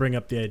just want to bring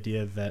up the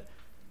idea that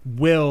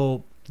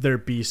will there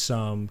be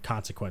some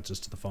consequences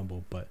to the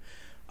fumble. But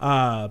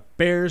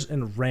Bears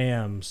and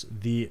Rams,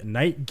 the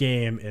night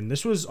game, and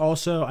this was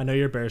also, I know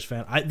you're a Bears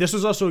fan, this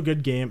was also a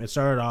good game. It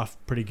started off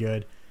pretty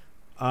good.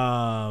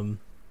 Monty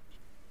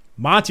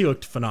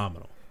looked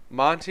phenomenal.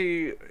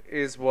 Monty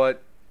is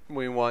what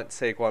we want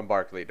Saquon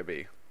Barkley to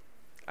be.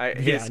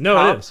 It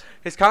is.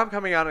 His comp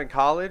coming out in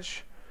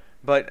college,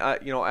 but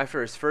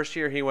after his first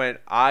year, he went,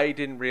 I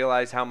didn't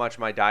realize how much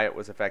my diet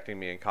was affecting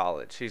me in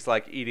college. He's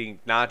like eating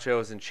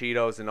nachos and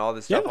Cheetos and all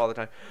this stuff all the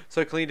time. So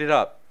I cleaned it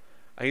up.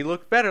 He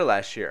looked better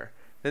last year.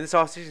 Then this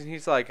offseason,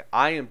 he's like,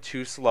 I am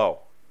too slow.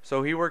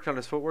 So he worked on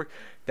his footwork.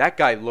 That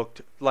guy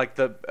looked like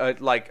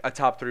like a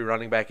top 3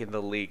 running back in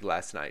the league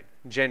last night.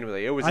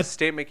 Genuinely, it was a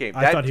statement game.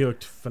 I thought he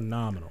looked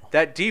phenomenal.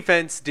 That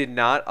defense did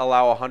not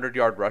allow a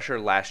 100-yard rusher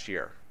last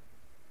year.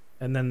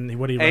 And then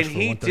what did he rush for?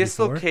 He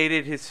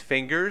dislocated his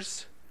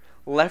fingers,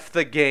 left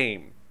the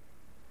game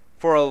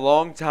for a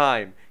long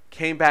time,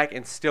 came back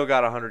and still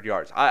got 100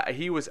 yards.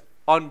 He was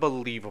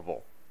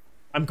unbelievable.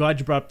 I'm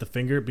glad you brought up the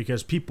finger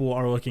because people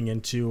are looking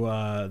into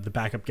the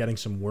backup getting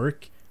some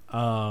work,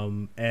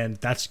 and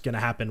that's going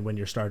to happen when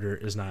your starter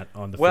is not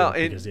on the field. Well,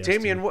 and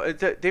Damian,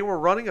 they were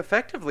running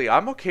effectively.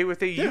 I'm okay with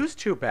they used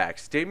 2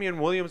 backs. Damian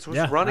Williams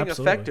was running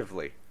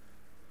effectively.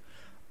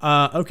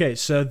 Okay,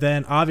 so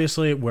then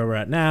obviously where we're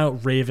at now,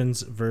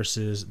 Ravens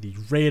versus the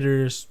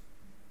Raiders.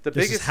 The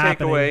biggest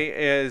takeaway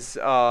is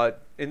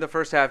in the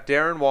first half,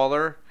 Darren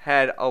Waller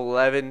had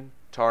 11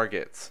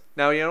 targets.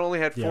 Now he only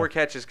had 4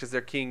 catches because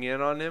they're keying in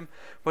on him,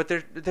 but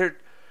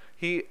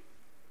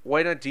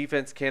White on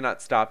defense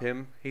cannot stop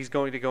him. He's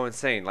going to go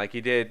insane like he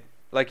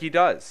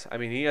does. I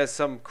mean, he has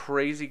some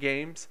crazy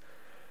games.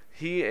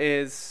 He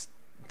is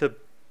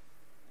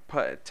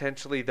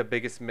potentially the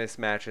biggest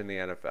mismatch in the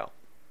NFL.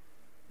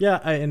 Yeah,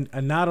 and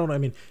not only, I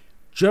mean,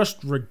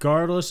 just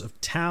regardless of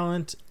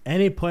talent,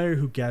 any player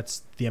who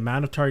gets the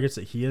amount of targets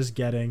that he is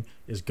getting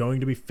is going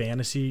to be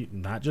fantasy,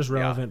 not just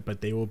relevant, but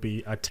they will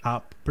be a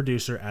top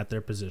producer at their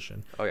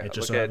position. Oh, yeah.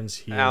 Look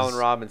at Allen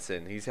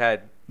Robinson. He's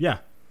had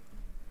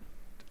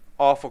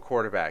awful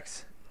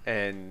quarterbacks,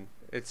 and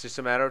It's just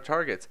a matter of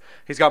targets.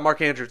 He's got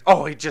Mark Andrews.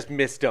 Oh, he just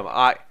missed him.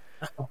 I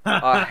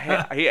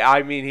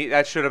mean,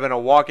 that should have been a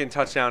walk-in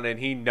touchdown, and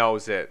he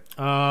knows it.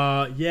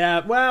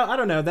 Yeah. Well, I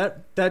don't know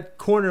that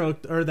corner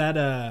looked, or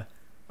that.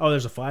 Oh,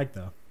 there's a flag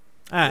though.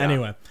 Yeah.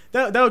 Anyway,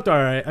 that looked all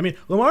right. I mean,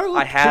 Lamar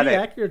looked pretty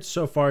accurate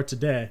so far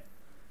today.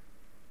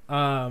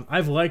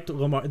 I've liked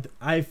Lamar.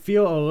 I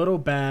feel a little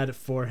bad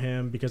for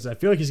him because I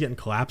feel like he's getting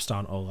collapsed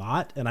on a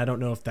lot, and I don't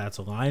know if that's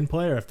a line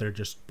play or if they're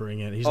just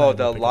bringing.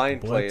 The line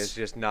play is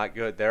just not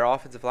good. Their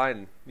offensive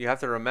line. You have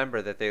to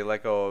remember that they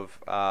let go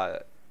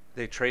of.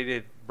 They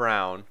traded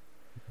Brown.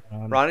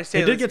 Ronnie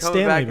Stanley's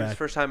coming back his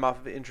first time off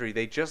of injury.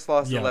 They just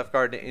lost the left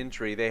guard to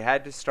injury. They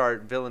had to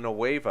start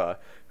Villanueva,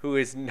 who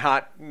is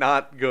not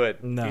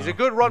good. No, he's a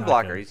good run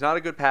blocker. Good. He's not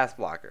a good pass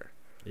blocker.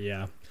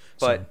 Yeah.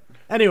 But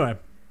anyway,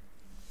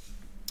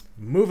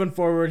 moving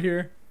forward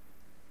here,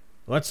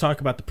 let's talk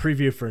about the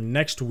preview for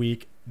next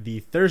week.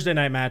 The Thursday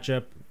night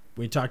matchup,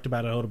 we talked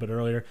about it a little bit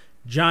earlier.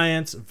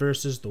 Giants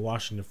versus the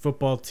Washington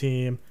football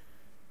team.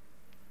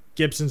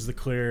 Gibson's the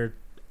clear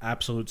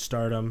absolute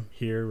stardom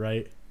here,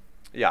 right?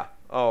 Yeah.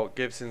 Oh,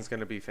 Gibson's going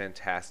to be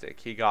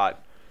fantastic. He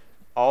got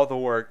all the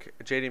work.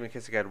 J.D.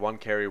 McKissick had 1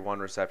 carry, 1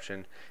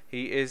 reception.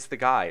 He is the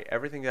guy.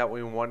 Everything that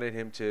we wanted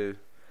him to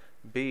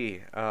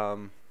be.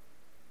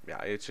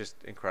 It's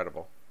just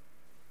incredible.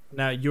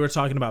 Now, you were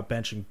talking about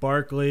benching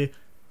Barkley.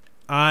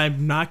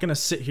 I'm not going to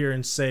sit here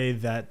and say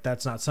that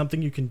that's not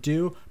something you can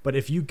do, but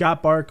if you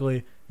got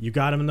Barkley, you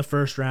got him in the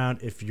first round.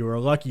 If you were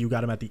lucky, you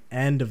got him at the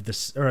end of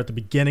this or at the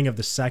beginning of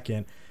the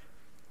second.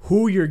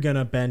 Who you're going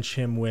to bench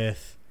him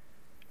with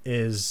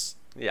is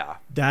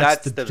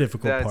that's the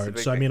difficult part.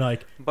 So I mean,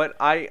 like, but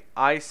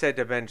I said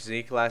to bench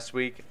Zeke last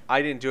week.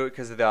 I didn't do it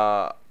because of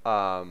the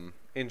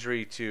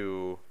injury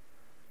to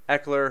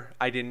Eckler.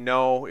 I didn't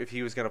know if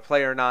he was going to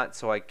play or not,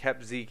 so I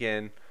kept Zeke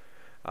in,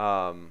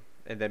 and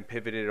then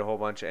pivoted a whole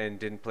bunch and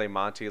didn't play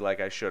Monty like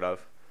I should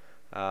have.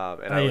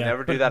 And I would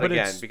never do that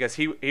again because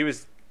he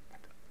was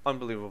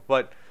unbelievable.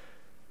 But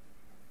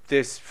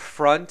this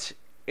front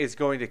is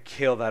going to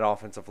kill that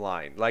offensive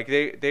line. Like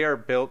they are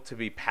built to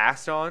be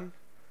passed on.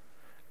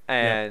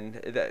 And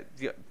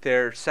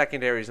their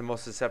secondary is the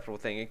most susceptible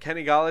thing. And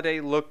Kenny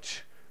Golladay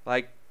looked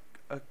like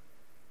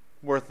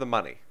worth the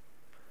money.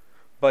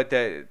 But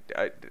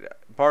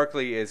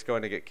Barkley is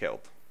going to get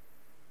killed.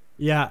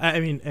 Yeah, I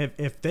mean,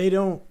 if they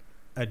don't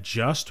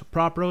adjust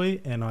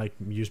properly and like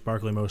use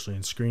Barkley mostly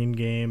in screen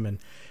game, and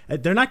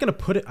they're not going to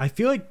put it. I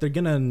feel like they're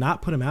going to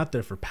not put him out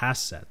there for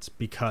pass sets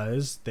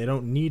because they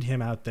don't need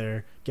him out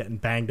there getting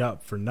banged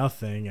up for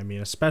nothing. I mean,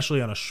 especially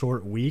on a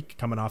short week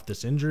coming off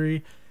this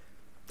injury.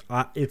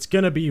 It's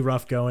going to be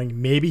rough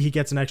going. Maybe he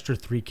gets an extra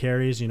 3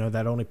 carries.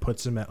 That only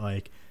puts him at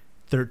like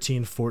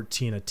 13,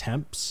 14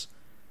 attempts.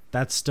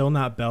 That's still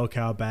not bell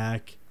cow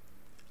back.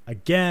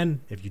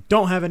 Again, if you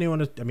don't have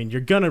anyone, you're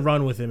going to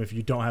run with him if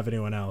you don't have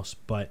anyone else.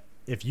 But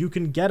if you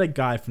can get a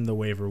guy from the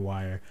waiver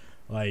wire,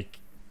 like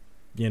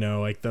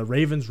the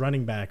Ravens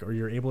running back, or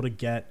you're able to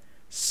get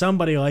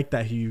somebody like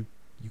that who you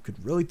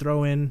could really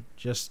throw in,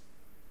 just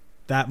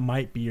that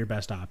might be your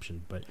best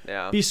option.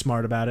 But be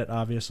smart about it,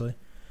 obviously.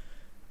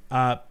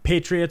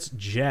 Patriots,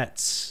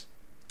 Jets.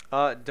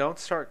 Don't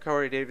start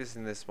Corey Davis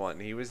in this one.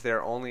 He was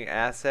their only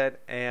asset.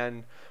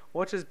 And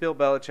what does Bill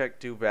Belichick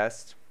do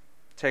best?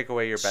 Take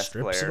away your best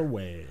player. Strips it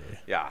away.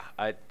 Yeah,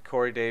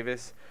 Corey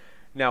Davis.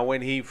 Now,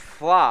 when he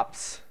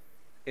flops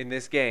in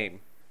this game,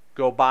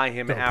 go buy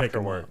him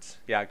afterwards.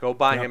 Go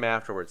buy him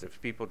afterwards.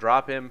 If people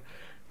drop him,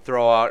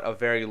 throw out a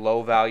very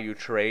low-value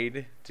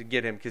trade to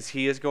get him because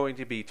he is going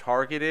to be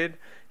targeted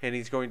and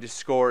he's going to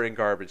score in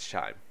garbage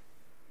time.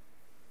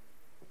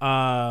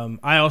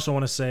 I also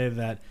want to say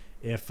that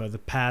if the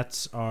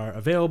Pats are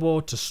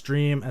available to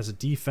stream as a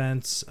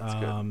defense,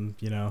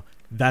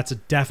 that's a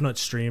definite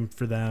stream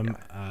for them.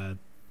 Yeah.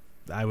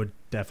 I would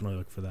definitely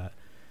look for that.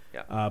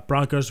 Yeah.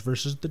 Broncos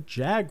versus the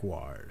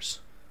Jaguars.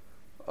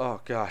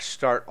 Oh gosh,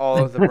 start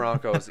all of the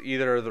Broncos.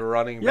 Either of the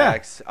running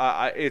backs.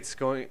 It's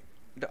going.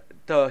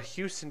 The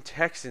Houston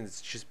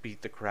Texans just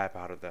beat the crap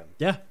out of them.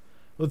 Yeah,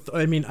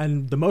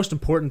 and the most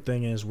important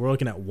thing is we're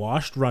looking at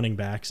washed running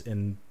backs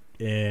in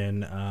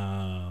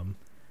Ingram,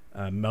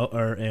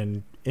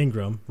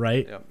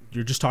 right? Yep.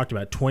 You just talked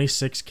about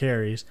 26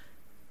 carries.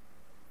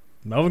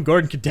 Melvin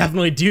Gordon could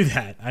definitely do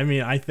that.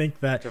 I think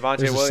that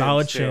there's a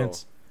solid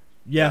chance.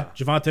 Yeah,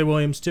 Javonte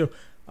Williams too.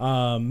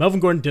 Melvin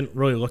Gordon didn't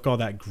really look all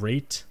that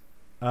great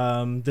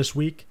this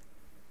week.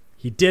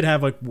 He did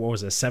have a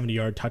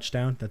 70-yard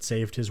touchdown that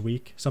saved his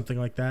week, something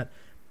like that.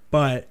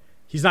 But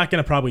he's not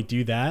going to probably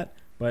do that.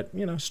 But,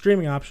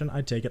 streaming option,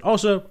 I'd take it.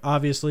 Also,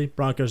 obviously,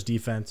 Broncos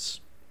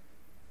defense.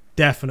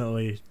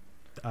 Definitely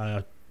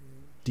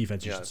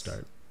defense you should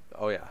start.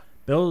 Oh, yeah.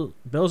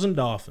 Bills and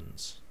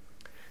Dolphins.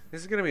 This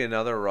is going to be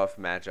another rough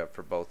matchup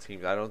for both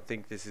teams. I don't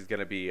think this is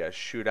going to be a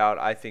shootout.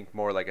 I think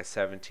more like a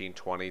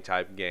 17-20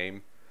 type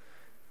game.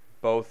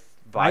 Both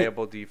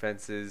viable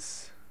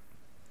defenses.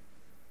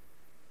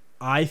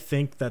 I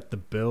think that the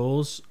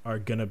Bills are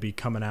going to be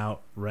coming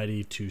out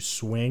ready to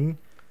swing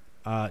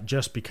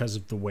just because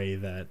of the way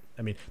that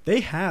 –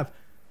 they have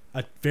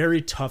a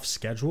very tough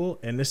schedule,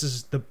 and this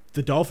is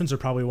the Dolphins are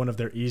probably one of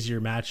their easier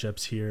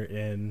matchups here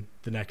in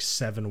the next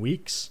 7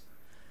 weeks.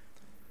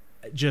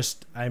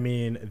 Just, I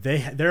mean,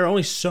 there are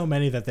only so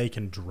many that they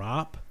can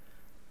drop.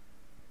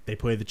 They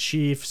play the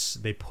Chiefs,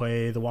 they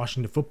play the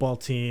Washington football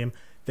team.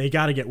 They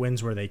got to get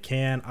wins where they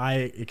can. I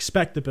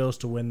expect the Bills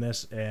to win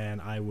this, and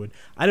I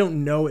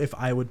don't know if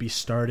I would be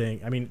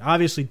starting. I mean,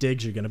 obviously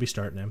Diggs, you're going to be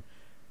starting him.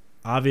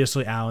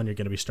 Obviously Allen, you're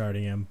going to be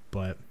starting him,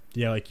 but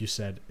yeah, like you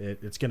said,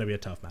 it's going to be a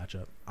tough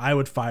matchup. I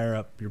would fire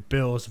up your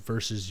Bills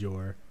versus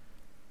your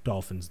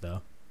Dolphins,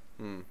 though.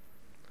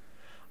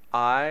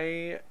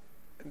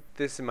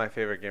 This is my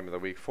favorite game of the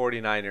week.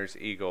 49ers,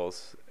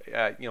 Eagles.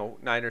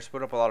 Niners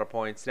put up a lot of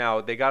points. Now,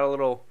 they got a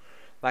little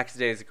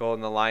lackadaisical,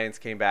 and the Lions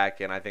came back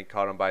and I think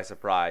caught them by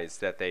surprise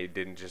that they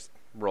didn't just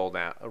roll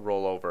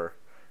over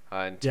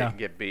and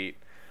get beat.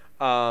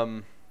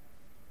 The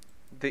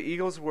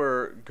Eagles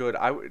were good.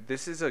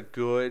 This is a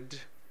good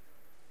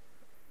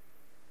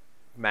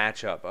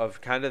matchup of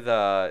kind of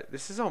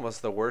this is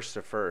almost the worst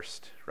to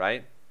first,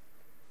 right?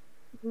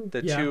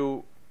 The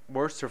two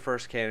worst to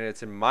first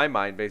candidates in my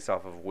mind based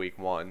off of week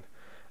 1.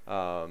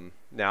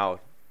 Now,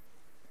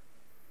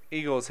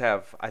 Eagles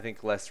have, I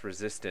think, less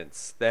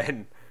resistance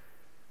than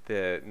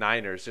the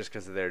Niners just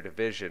because of their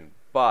division.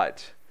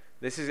 But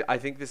I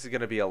think this is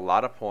going to be a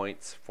lot of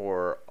points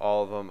for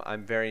all of them.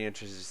 I'm very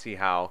interested to see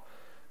how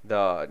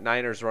the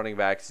Niners running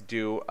backs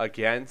do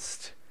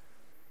against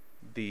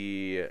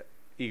the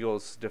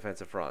Eagles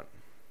defensive front.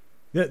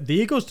 The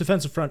Eagles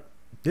defensive front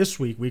this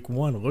week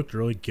 1, looked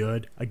really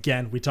good.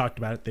 Again, we talked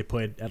about it. They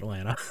played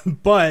Atlanta,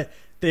 but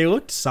they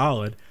looked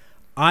solid.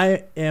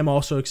 I am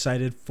also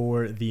excited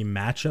for the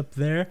matchup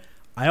there.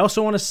 I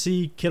also want to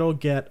see Kittle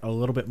get a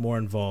little bit more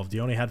involved. He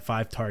only had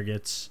 5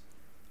 targets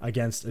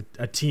against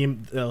a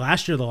team.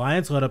 Last year, the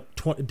Lions let up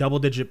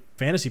double-digit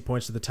fantasy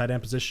points to the tight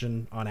end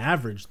position on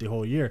average the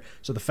whole year.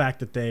 So the fact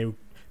that they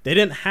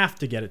didn't have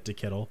to get it to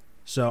Kittle,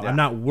 so I'm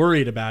not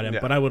worried about him.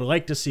 But I would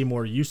like to see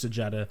more usage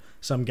out of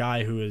some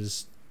guy who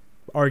is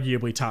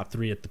arguably top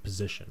 3 at the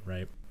position,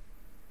 right?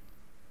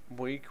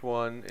 Week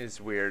 1 is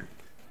weird.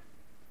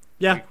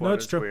 Yeah, no,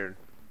 it's true. Weird.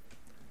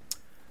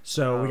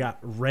 So we got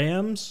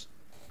Rams,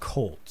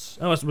 Colts.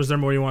 Oh, was there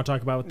more you want to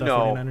talk about with the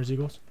 49ers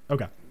Eagles?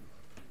 Okay.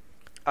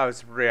 I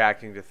was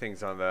reacting to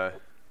things on the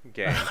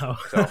game,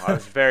 so I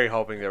was very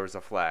hoping there was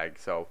a flag.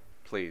 So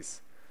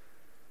please.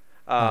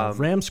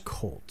 Rams,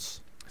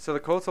 Colts. So the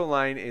Colts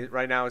line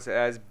right now is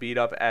as beat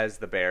up as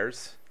the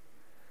Bears,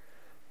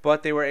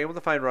 but they were able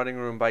to find running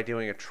room by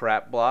doing a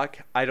trap block.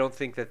 I don't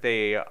think that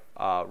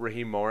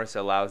Raheem Morris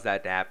allows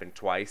that to happen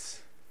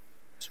twice.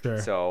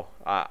 Sure. So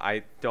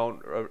I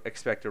don't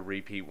expect a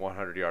repeat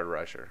 100-yard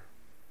rusher.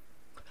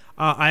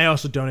 I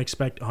also don't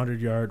expect a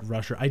 100-yard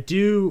rusher. I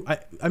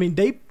mean,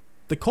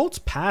 the Colts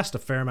passed a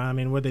fair amount. I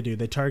mean, what did they do?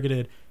 They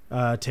targeted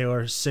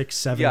Taylor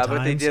 6-7 times. Yeah,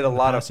 but they did a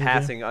lot of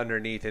passing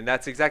underneath, and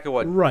that's exactly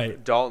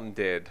what Dalton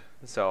did.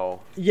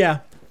 So yeah,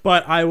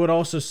 but I would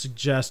also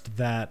suggest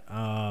that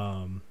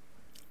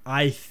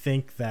I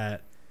think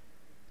that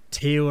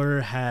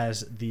Taylor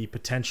has the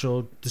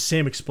potential, the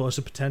same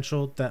explosive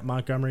potential that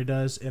Montgomery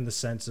does, in the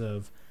sense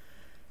of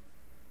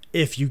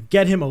if you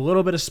get him a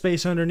little bit of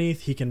space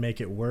underneath, he can make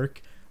it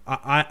work.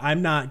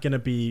 I'm not going to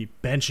be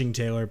benching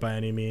Taylor by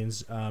any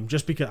means,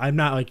 just because I'm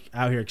not like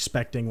out here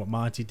expecting what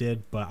Monty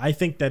did, but I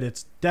think that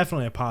it's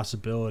definitely a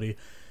possibility.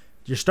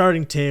 You're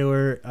starting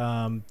Taylor.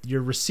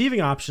 Your receiving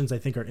options, I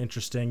think, are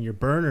interesting. Your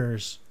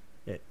burners,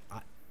 it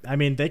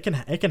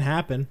can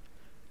happen.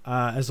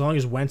 As long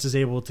as Wentz is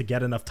able to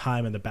get enough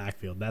time in the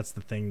backfield. That's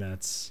the thing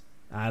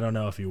I don't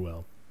know if he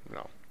will.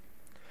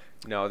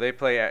 No,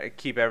 they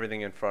keep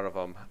everything in front of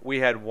them.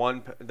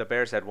 The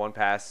Bears had one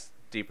pass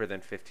deeper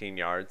than 15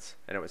 yards,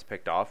 and it was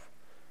picked off.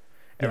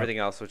 Everything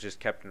else was just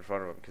kept in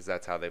front of them because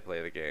that's how they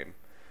play the game.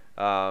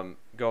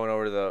 Going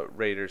over to the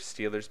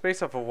Raiders-Steelers,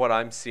 based off of what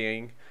I'm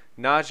seeing,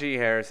 Najee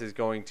Harris is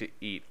going to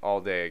eat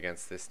all day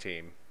against this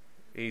team.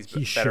 He's a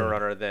better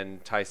runner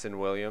than Tyson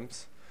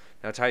Williams.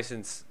 Now,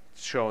 Tyson's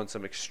showing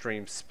some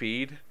extreme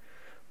speed,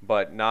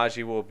 but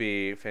Najee will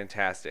be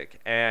fantastic.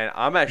 And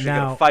I'm actually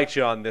going to fight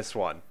you on this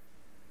one.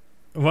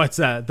 What's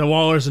that? The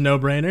Waller's a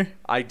no-brainer?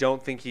 I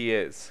don't think he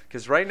is.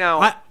 Because right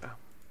now,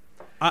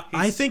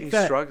 I think he's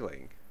that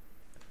struggling.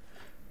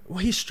 Well,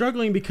 he's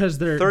struggling because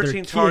they're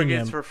 13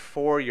 targets him. for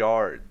 4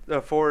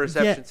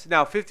 receptions.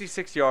 Now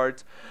 56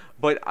 yards,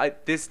 but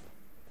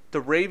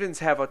the Ravens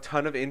have a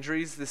ton of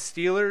injuries. The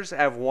Steelers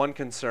have one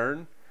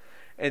concern,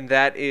 and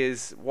that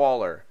is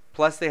Waller.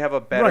 Plus, they have a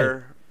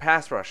better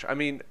pass rush. I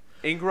mean,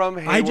 Ingram,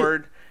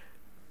 Hayward,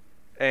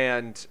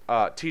 and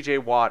T.J.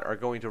 Watt are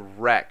going to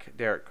wreck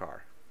Derek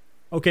Carr.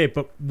 Okay,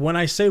 but when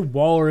I say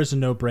Waller is a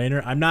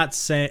no-brainer, I'm not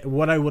saying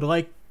what I would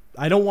like.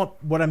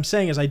 What I'm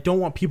saying is I don't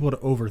want people to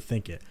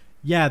overthink it.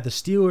 Yeah, the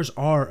Steelers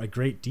are a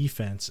great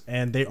defense,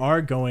 and they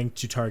are going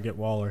to target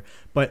Waller.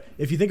 But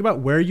if you think about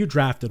where you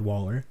drafted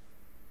Waller,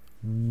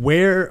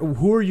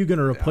 who are you going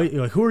to replace?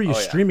 Like, who are you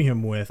streaming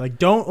him with? Like,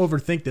 don't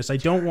overthink this. I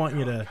don't want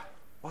you to.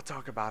 We'll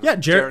talk about Yeah,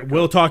 him. Jared.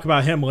 We'll talk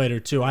about him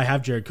later too. I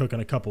have Jared Cook in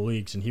a couple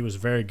leagues, and he was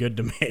very good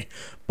to me.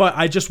 But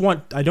I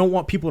don't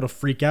want people to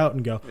freak out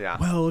and go, Yeah.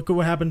 "Well, look at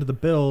what happened to the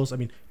Bills." I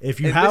mean,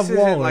 if you And have this isn't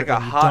Waller, like a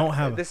and you hot, don't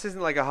have this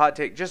isn't like a hot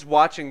take. Just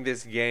watching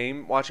this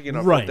game, watching it,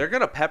 Right. they're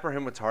gonna pepper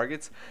him with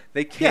targets.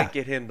 They can't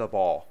Yeah. get him the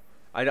ball.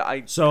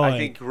 I So,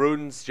 think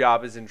Gruden's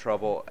job is in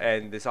trouble,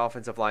 and this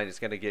offensive line is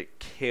gonna get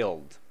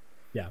killed.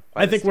 Yeah,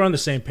 by I this think we're team. on the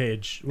same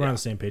page. We're on Yeah. the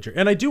same page here.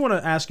 And I do want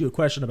to ask you a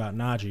question about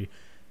Najee.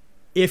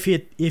 If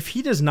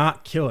he does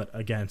not kill it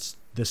against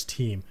this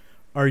team,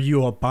 are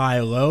you a buy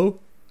low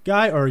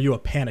guy or are you a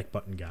panic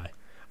button guy?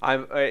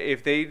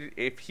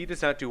 If he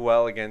does not do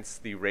well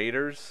against the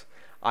Raiders,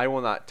 I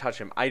will not touch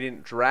him. I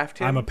didn't draft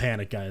him. I'm a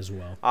panic guy as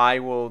well. I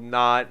will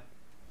not,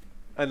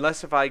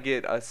 unless if I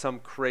get some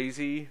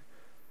crazy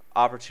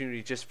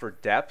opportunity just for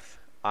depth.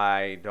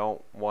 I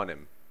don't want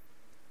him.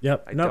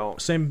 Yep. I nope.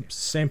 don't.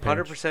 Same page.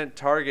 100%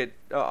 target,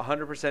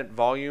 100%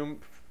 volume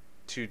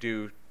to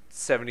do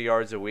 70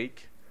 yards a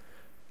week.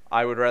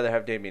 I would rather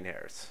have Damian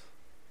Harris.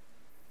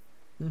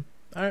 All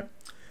right.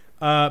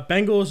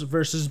 Bengals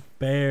versus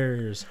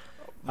Bears.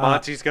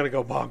 Monty's gonna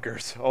go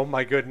bonkers. Oh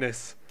my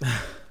goodness.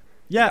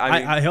 Yeah, I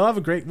mean- he'll have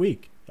a great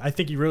week. I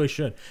think he really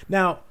should.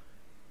 Now,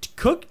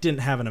 Cook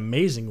didn't have an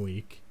amazing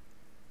week,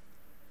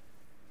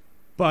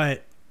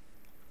 but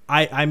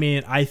I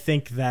mean, I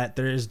think that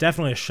there is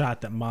definitely a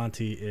shot that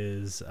Monty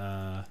is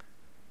gonna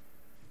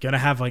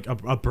have like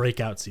a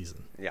breakout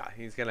season. Yeah,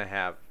 he's gonna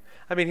have.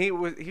 I mean,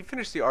 he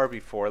finished the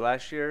RB4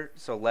 last year,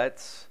 so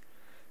let's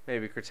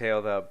maybe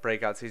curtail the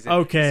breakout season.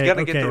 Okay, he's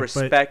gonna get okay, the but-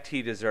 respect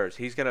he deserves.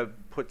 He's gonna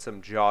put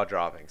some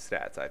jaw-dropping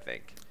stats, I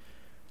think.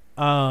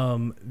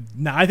 Now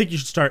I think you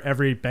should start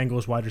every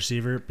Bengals wide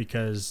receiver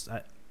because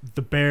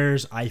the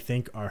Bears, I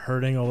think, are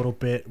hurting a little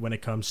bit when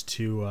it comes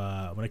to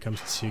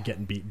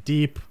getting beat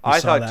deep. We I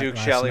saw thought that Duke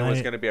last Shelley was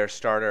night. going to be our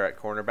starter at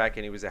cornerback,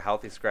 and he was a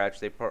healthy scratch.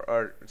 They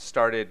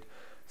started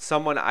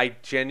someone I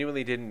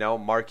genuinely didn't know,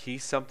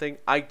 Marquise something.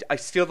 I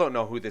still don't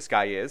know who this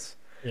guy is,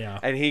 Yeah.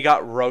 and he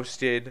got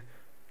roasted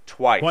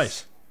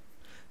twice.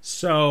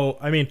 So,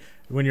 I mean,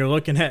 when you're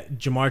looking at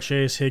Jamar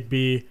Chase,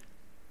 Higbee,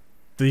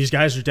 these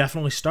guys are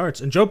definitely starts.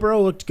 And Joe Burrow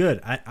looked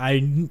good.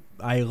 I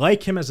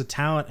like him as a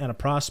talent and a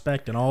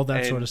prospect and all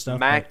that And sort of stuff.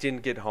 Mac but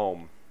didn't get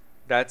home.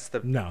 That's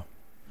the no.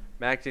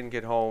 Mac didn't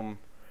get home,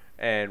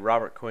 and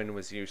Robert Quinn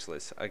was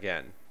useless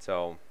again.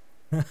 So,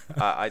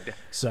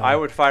 I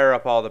would fire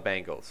up all the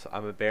Bengals.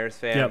 I'm a Bears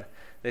fan. Yep.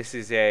 This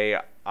is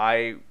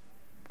I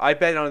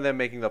bet on them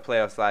making the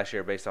playoffs last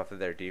year based off of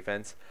their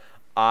defense.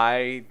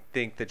 I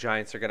think the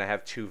Giants are going to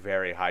have two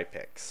very high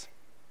picks.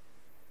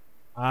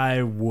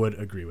 I would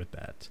agree with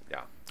that.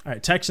 Yeah. All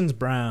right, Texans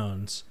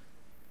Browns.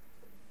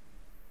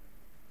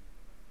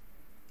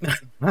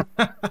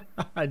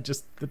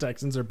 The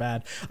Texans are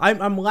bad.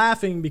 I'm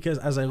laughing because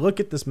as I look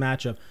at this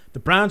matchup, the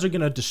Browns are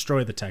going to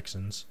destroy the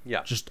Texans.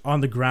 Yeah. Just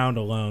on the ground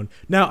alone.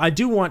 Now, I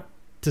do want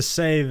to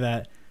say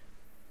that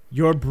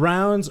your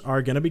Browns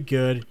are going to be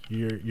good.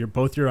 You're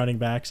both your running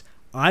backs.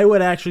 I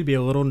would actually be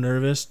a little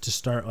nervous to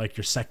start like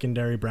your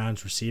secondary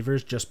Browns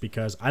receivers just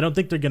because I don't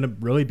think they're going to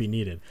really be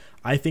needed.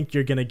 I think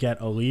you're going to get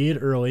a lead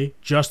early,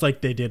 just like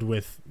they did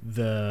with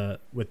the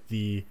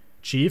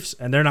Chiefs,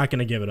 and they're not going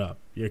to give it up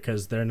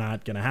because they're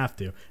not going to have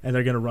to, and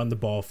they're going to run the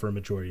ball for a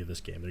majority of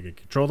this game. They're going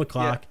to control the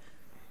clock.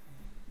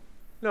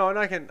 Yeah. No, and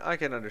I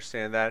can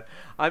understand that.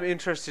 I'm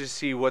interested to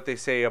see what they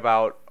say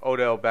about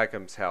Odell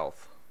Beckham's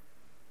health.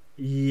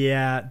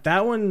 Yeah,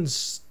 that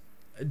one's.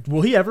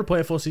 Will he ever play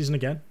a full season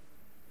again?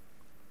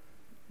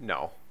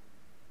 No.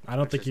 I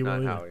don't think That's he will.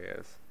 not how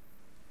Either.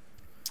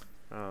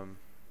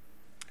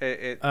 he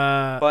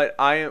is. But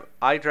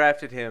I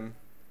drafted him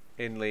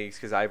in leagues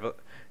because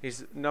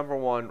he's number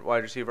one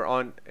wide receiver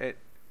on it.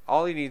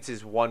 All he needs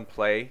is one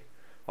play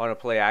on a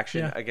play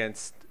action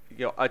against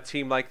a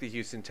team like the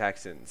Houston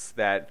Texans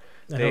that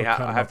they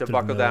have to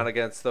buckle down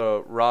against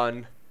the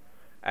run,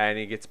 and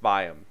he gets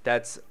by him.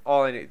 That's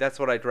all I need. That's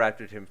what I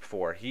drafted him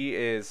for. He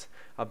is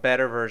a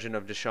better version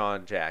of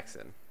Deshaun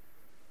Jackson.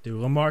 Dude,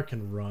 Lamar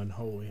can run.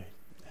 Holy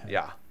heck.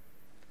 Yeah.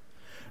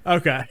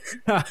 Okay.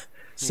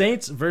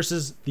 Saints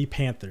versus the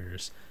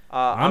Panthers.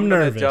 I'm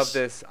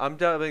nervous. I'm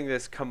dubbing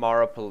this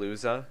Kamara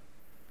Palooza.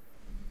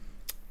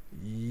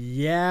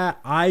 Yeah,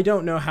 I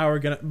don't know how we're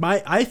gonna.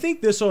 I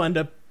think this will end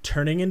up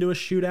turning into a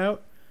shootout,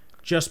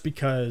 just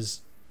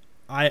because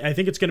I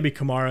think it's gonna be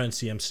Kamara and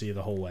CMC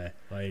the whole way.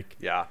 Like,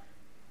 Yeah.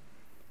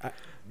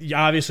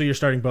 obviously you're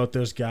starting both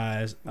those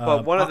guys.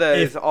 But one of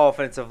the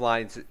offensive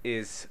lines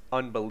is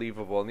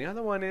unbelievable, and the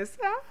other one is.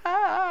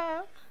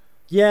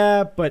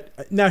 Yeah,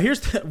 but now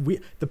here's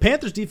the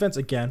Panthers defense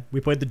again.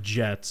 We played the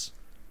Jets.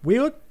 We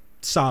looked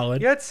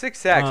solid. He had 6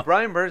 sacks.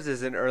 Brian Burns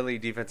is an early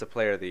Defensive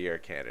Player of the Year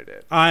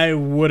candidate. I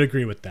would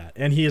agree with that,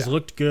 and he has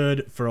looked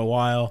good for a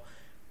while.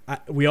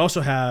 We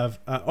also have.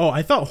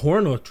 I thought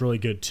Horn looked really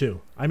good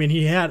too. I mean,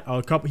 he had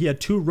a couple. He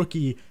had 2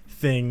 rookie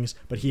things,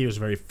 but he was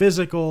very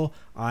physical.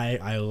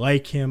 I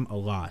like him a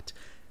lot.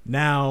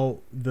 Now,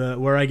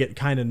 where I get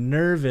kind of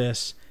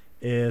nervous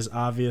is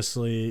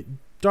obviously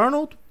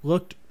Darnold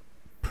looked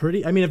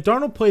pretty. I mean, if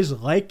Darnold plays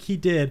like he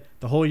did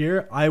the whole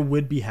year, I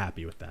would be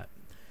happy with that.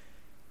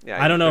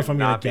 Yeah, I don't know if I'm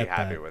going to get not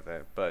be happy that. with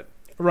it, but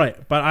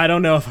Right, but I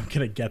don't know if I'm going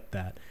to get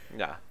that.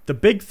 yeah. The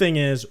big thing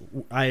is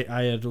I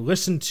had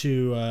listened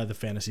to the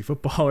Fantasy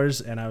Footballers,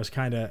 and I was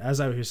kind of, as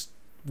I was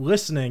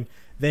listening,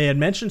 they had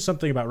mentioned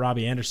something about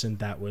Robbie Anderson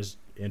that was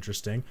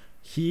interesting.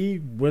 He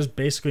was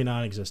basically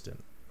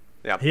non-existent.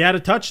 Yeah. He had a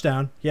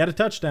touchdown,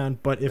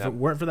 but if Yep. it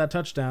weren't for that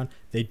touchdown,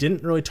 they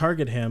didn't really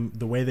target him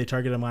the way they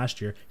targeted him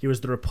last year. He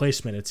was the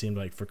replacement, it seemed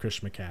like, for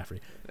Christian McCaffrey.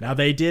 Now,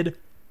 they did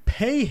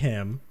pay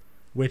him,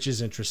 which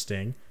is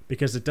interesting,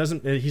 because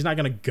he's not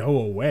going to go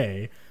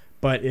away.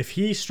 But if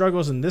he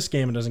struggles in this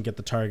game and doesn't get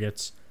the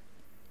targets,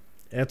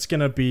 it's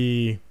going to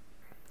be...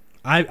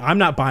 I'm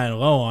not buying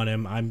low on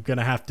him. I'm going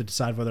to have to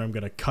decide whether I'm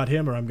going to cut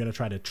him or I'm going to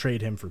try to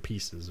trade him for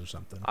pieces or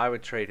something. I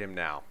would trade him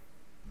now.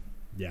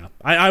 Yeah,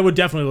 I would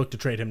definitely look to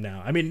trade him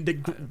now. I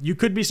mean, you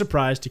could be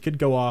surprised. He could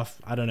go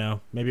off. I don't know.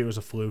 Maybe it was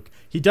a fluke.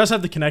 He does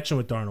have the connection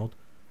with Darnold.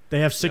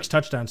 They have 6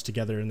 touchdowns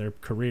together in their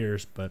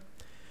careers. But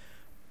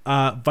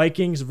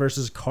Vikings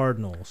versus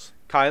Cardinals.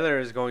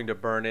 Kyler is going to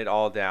burn it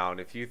all down.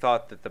 If you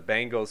thought that the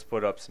Bengals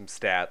put up some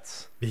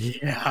stats,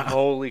 Yeah.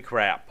 holy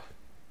crap.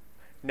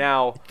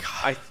 Now,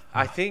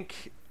 I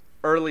think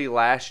early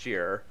last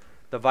year,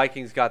 the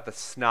Vikings got the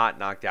snot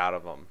knocked out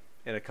of them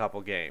in a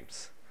couple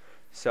games.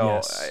 So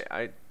Yes.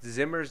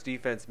 Zimmer's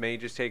defense may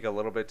just take a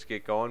little bit to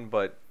get going,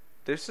 but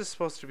this is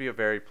supposed to be a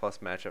very plus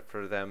matchup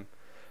for them.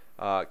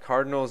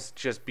 Cardinals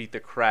just beat the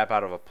crap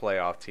out of a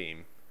playoff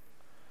team.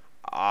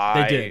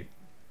 They did.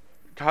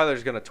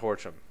 Kyler's going to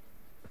torch them.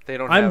 They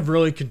don't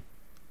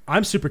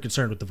I'm super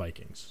concerned with the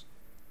Vikings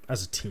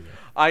as a team.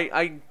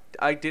 I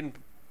didn't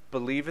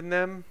believe in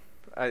them.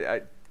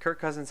 Kirk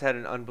Cousins had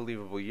an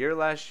unbelievable year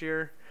last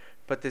year,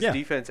 but this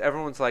defense,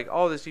 everyone's like,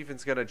 oh, this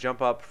defense is going to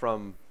jump up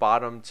from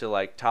bottom to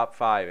like top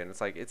 5, and it's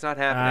like, it's not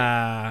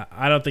happening.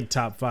 I don't think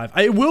top 5.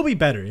 It will be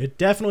better. It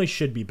definitely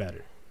should be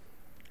better.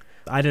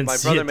 I didn't My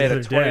see brother it made the a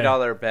other day.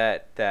 $20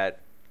 bet that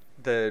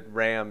the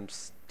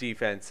Rams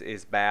defense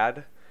is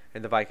bad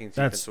and the Vikings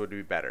defense would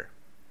be better.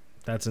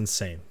 That's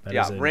insane. That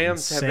Yeah, is an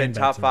Rams have insane been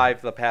bet top to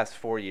 5 the past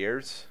 4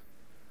 years.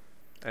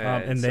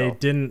 and they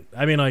didn't.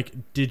 I mean, like,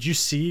 did you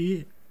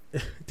see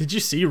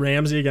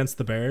Ramsey against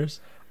the Bears?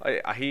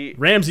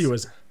 Ramsey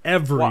was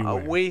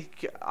everywhere.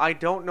 I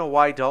don't know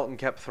why Dalton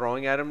kept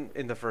throwing at him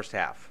in the first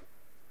half.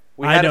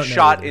 We I had a don't know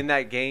shot either. in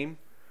that game,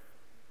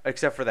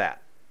 except for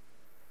that.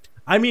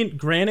 I mean,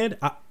 granted,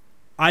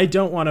 I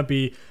don't want to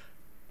be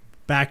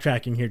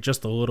backtracking here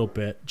just a little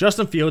bit.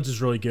 Justin Fields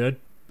is really good.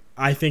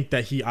 I think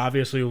that he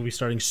obviously will be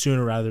starting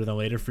sooner rather than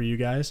later for you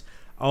guys.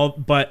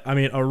 But, I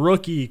mean, a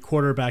rookie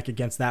quarterback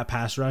against that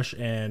pass rush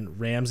and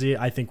Ramsey,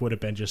 I think would have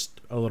been just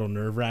a little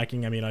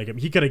nerve-wracking. I mean, like,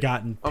 he could have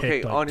gotten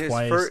picked on his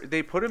twice.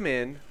 they put him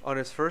in on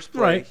his first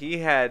play. Right. He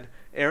had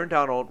Aaron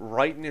Donald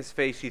right in his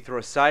face. He threw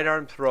a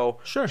sidearm throw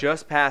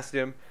just past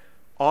him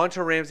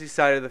onto Ramsey's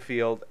side of the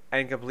field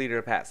and completed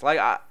a pass. Like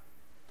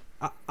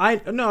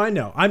I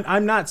know.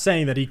 I'm not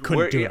saying that he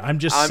couldn't do it. I'm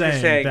just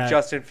saying that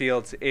Justin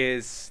Fields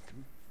is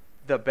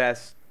the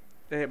best.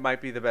 It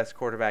might be the best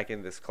quarterback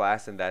in this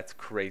class, and that's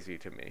crazy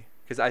to me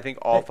because I think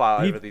all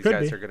 5 of these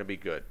guys are going to be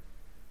good.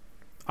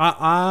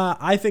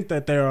 I think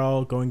that they're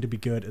all going to be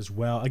good as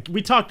well. Like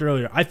we talked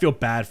earlier, I feel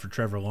bad for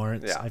Trevor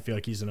Lawrence. Yeah. I feel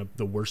like he's in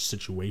the worst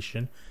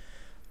situation.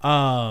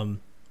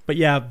 But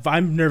yeah,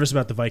 I'm nervous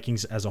about the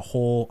Vikings as a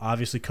whole.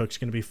 Obviously, Cook's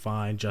going to be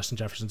fine. Justin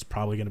Jefferson's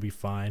probably going to be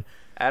fine.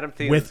 Adam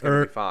Thielen's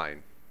going to be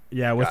fine.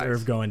 Yeah, with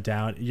Irv going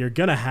down, you're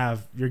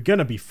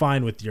gonna be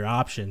fine with your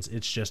options.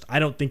 It's just I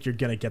don't think you're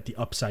gonna get the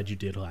upside you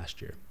did last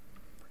year.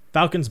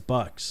 Falcons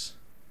Bucks.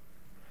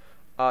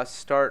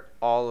 Start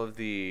all of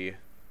the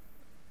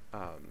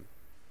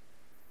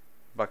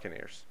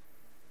Buccaneers.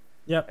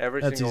 Yep. Every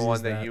that's single easy one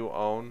as that you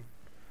own,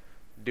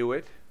 do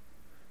it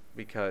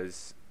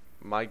because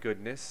my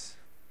goodness,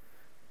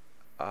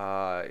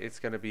 it's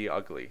gonna be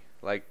ugly.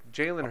 Like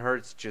Jalen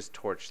Hurts just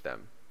torched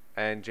them.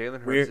 And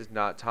Jalen Hurts is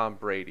not Tom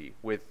Brady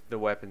with the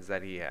weapons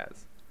that he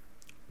has.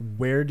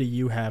 Where do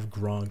you have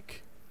Gronk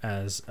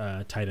as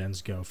tight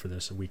ends go for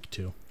this week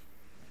 2?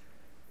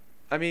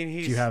 I mean, do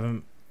you have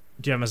him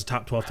as a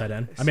top 12 tight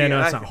end? I mean, I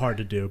know it's not hard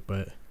to do,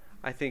 but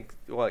I think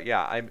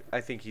I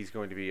think he's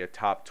going to be a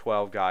top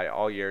 12 guy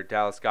all year.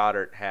 Dallas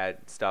Goedert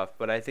had stuff,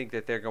 but I think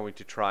that they're going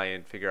to try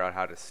and figure out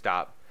how to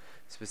stop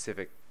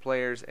specific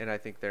players, and I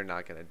think they're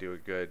not going to do a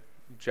good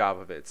job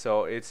of it.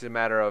 So it's a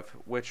matter of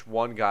which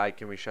one guy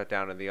can we shut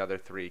down and the other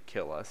 3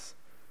 kill us.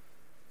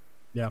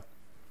 Yeah.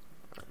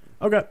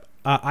 Okay.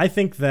 I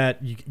think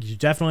that you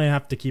definitely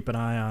have to keep an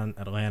eye on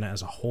Atlanta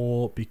as a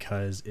whole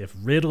because if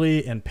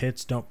Ridley and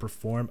Pitts don't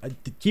perform,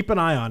 keep an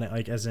eye on it,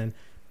 like as in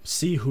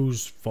see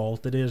whose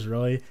fault it is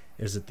really.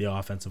 Is it the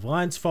offensive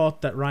line's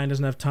fault that Ryan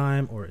doesn't have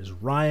time, or is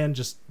Ryan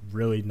just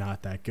really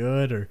not that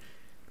good? Or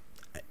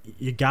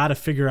you got to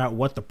figure out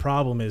what the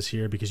problem is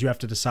here because you have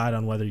to decide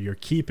on whether you're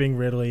keeping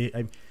Ridley.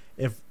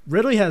 If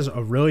Ridley has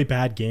a really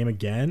bad game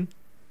again,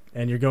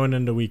 and you're going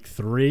into week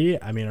 3.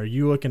 I mean, are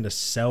you looking to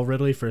sell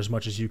Ridley for as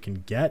much as you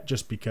can get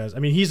just because? I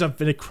mean, he's a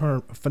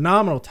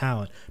phenomenal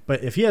talent,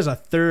 but if he has a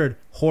third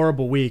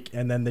horrible week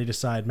and then they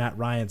decide Matt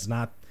Ryan's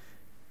not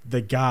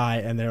the guy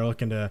and they're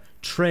looking to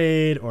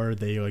trade or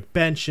they like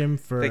bench him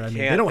for,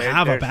 they don't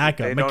have a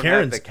backup.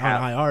 McCarron's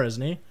on IR,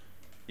 isn't he?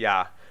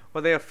 Yeah.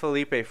 Well, they have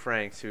Felipe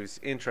Franks, who's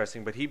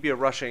interesting, but he'd be a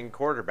rushing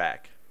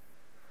quarterback.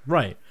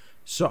 Right.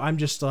 So I'm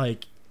just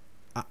like,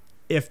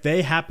 if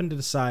they happen to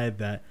decide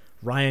that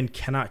Ryan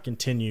cannot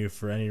continue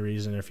for any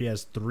reason, if he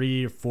has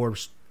 3 or 4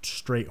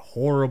 straight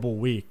horrible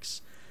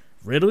weeks,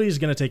 Ridley is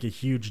going to take a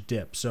huge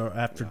dip. So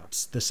after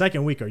the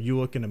second week, are you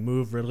looking to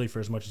move Ridley for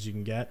as much as you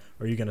can get,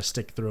 or are you going to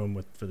stick through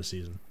him for the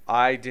season?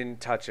 I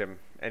didn't touch him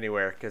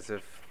anywhere because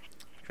of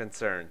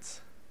concerns.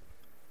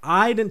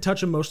 I didn't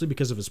touch him mostly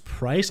because of his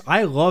price.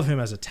 I love him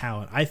as a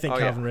talent. I think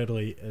Calvin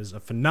Ridley is a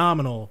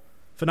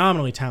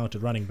phenomenally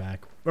talented running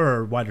back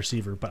or wide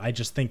receiver, but I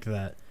just think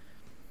that,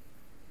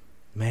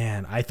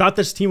 man, I thought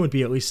this team would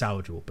be at least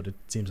salvageable, but it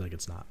seems like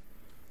it's not.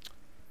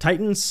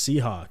 Titans,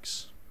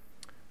 Seahawks.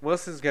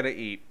 Wilson's going to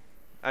eat.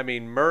 I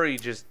mean, Murray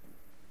just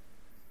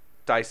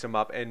diced him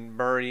up, and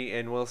Murray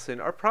and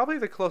Wilson are probably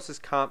the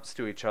closest comps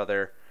to each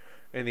other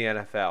in the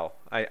NFL.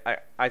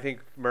 I think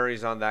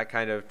Murray's on that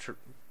kind of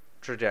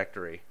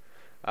trajectory,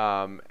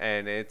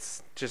 and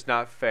it's just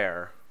not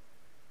fair.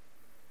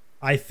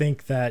 I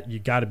think that you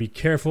got to be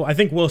careful. I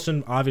think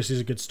Wilson obviously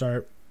is a good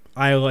start.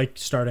 I like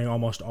starting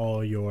almost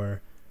all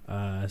your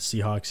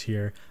Seahawks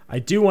here. I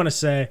do want to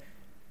say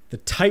the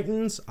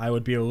Titans, I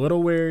would be a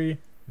little wary.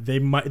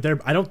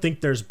 I don't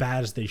think they're as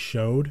bad as they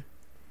showed.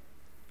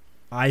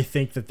 I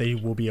think that they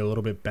will be a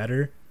little bit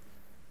better.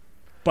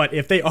 But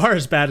if they are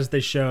as bad as they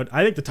showed,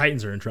 I think the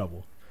Titans are in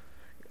trouble.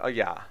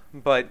 Yeah,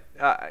 but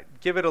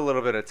give it a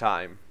little bit of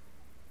time.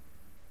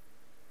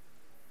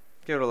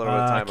 Give it a little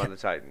bit of time on the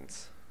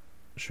Titans.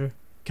 Sure.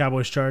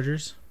 Cowboys,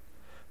 Chargers.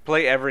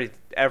 Play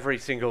every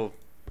single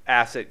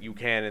asset you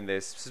can in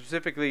this.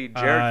 Specifically,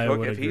 Jared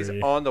Cook, if he's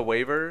on the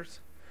waivers,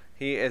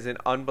 he is an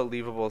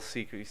unbelievable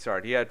CQ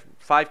start. He had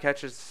 5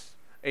 catches,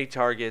 8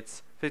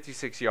 targets,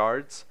 56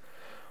 yards.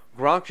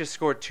 Gronk just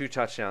scored 2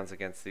 touchdowns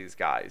against these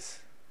guys.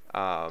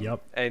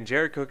 And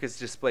Jared Cook has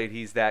displayed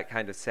he's that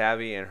kind of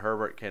savvy, and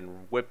Herbert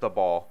can whip the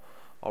ball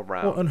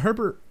around. Well, and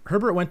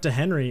Herbert went to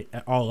Henry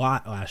a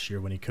lot last year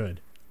when he could.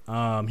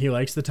 He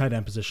likes the tight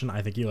end position.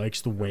 I think he likes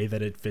the way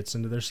that it fits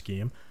into their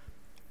scheme.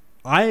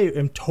 I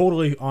am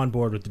totally on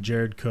board with the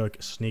Jared Cook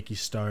sneaky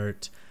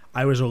start.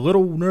 I was a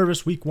little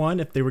nervous week 1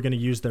 if they were going to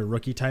use their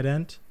rookie tight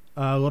end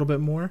a little bit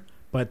more,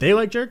 but they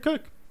like Jared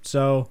Cook.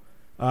 So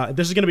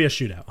this is going to be a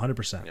shootout,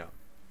 100%. Yeah.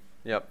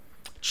 Yep.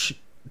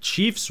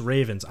 Chiefs,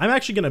 Ravens. I'm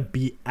actually going to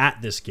be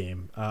at this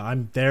game.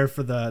 I'm there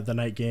for the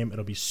night game.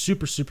 It'll be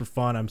super, super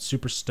fun. I'm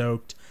super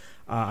stoked.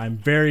 I'm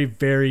very,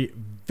 very,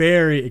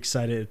 very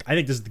excited. I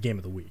think this is the game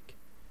of the week.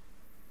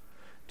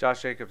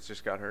 Josh Jacobs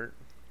just got hurt.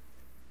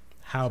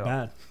 How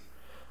bad?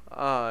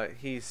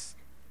 He's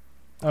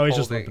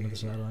just limping to the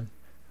sideline.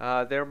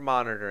 They're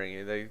monitoring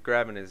it. They're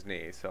grabbing his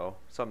knee, so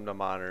something to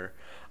monitor.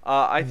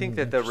 I think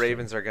that the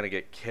Ravens are going to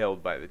get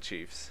killed by the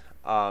Chiefs.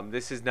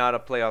 This is not a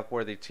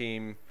playoff-worthy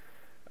team,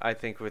 I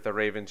think, with the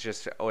Ravens,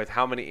 just with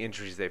how many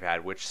injuries they've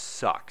had, which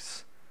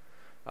sucks.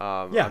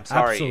 I'm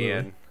sorry, absolutely.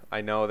 Ian. I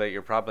know that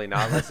you're probably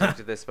not listening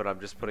to this, but I'm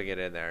just putting it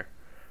in there.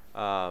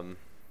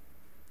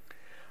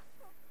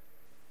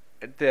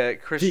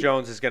 Chris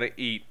Jones is going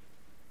to eat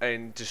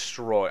and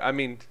destroy. I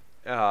mean,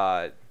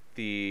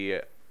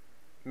 the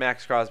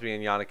Max Crosby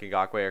and Yannick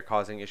Ngakoue are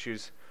causing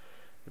issues.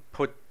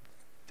 Put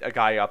a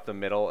guy up the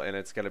middle, and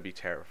it's going to be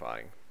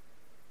terrifying.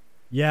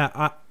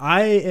 Yeah,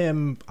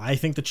 I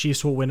think the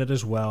Chiefs will win it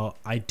as well.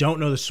 I don't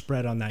know the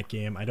spread on that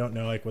game. I don't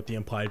know what the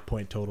implied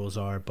point totals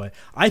are, but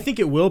I think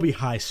it will be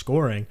high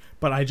scoring.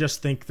 But I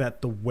just think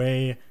that the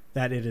way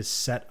that it is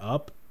set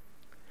up,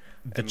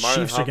 the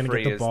Chiefs are going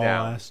to get the ball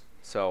last.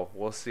 So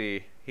we'll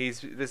see.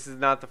 This is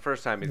not the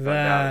first time he's gone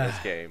down in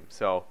this game.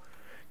 So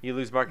you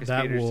lose Marcus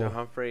Peters to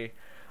Humphrey.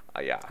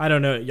 Yeah. I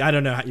don't know. Yeah,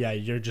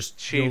 you'll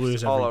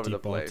lose every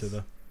deep ball to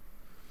the.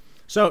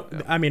 So,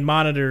 yeah. I mean,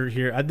 monitor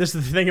here. This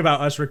is the thing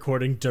about us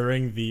recording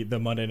during the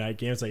Monday night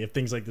games. If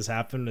things like this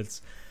happen,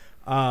 it's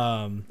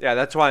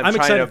that's why I'm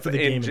trying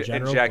to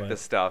inject the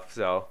stuff.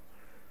 So,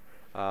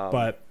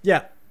 but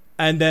yeah,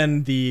 and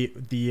then the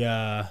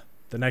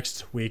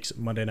next week's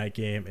Monday night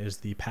game is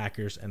the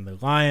Packers and the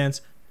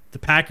Lions. The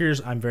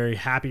Packers, I'm very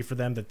happy for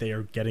them that they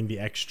are getting the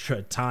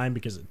extra time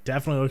because it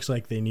definitely looks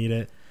like they need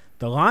it.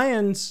 The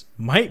Lions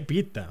might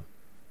beat them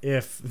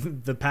if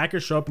the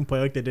Packers show up and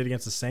play like they did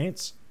against the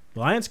Saints. The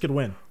Lions could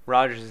win.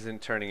 Rodgers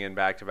isn't turning in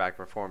back-to-back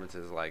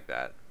performances like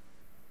that.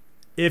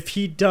 If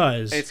he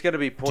does... It's going to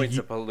be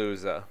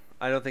points-a-palooza.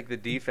 I don't think the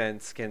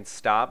defense can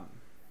stop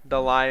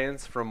the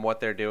Lions from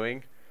what they're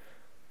doing.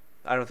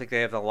 I don't think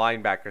they have the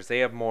linebackers. They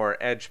have more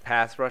edge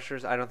pass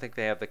rushers. I don't think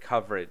they have the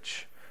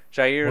coverage.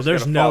 Jair's going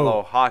to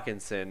follow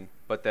Hawkinson,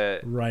 but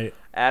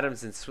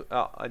Adams and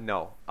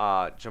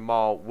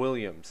Jamal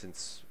Williams and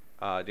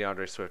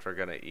DeAndre Swift are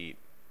going to eat.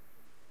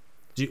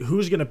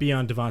 Who's going to be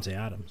on Devontae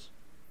Adams?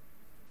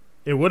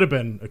 it would have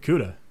been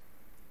Okudah,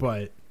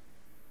 but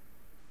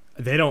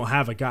they don't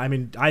have a guy. I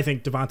mean, I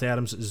think Devontae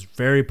Adams is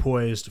very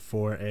poised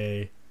for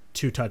a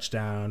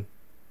 2-touchdown,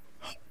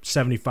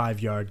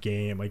 75-yard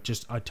game, like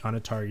just a ton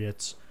of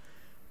targets.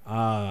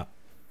 But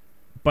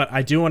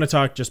I do want to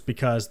talk just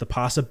because the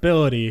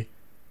possibility,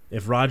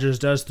 if Rodgers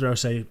does throw,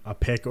 say, a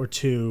pick or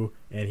two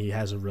and he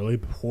has a really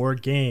poor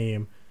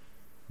game,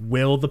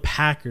 will the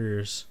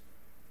Packers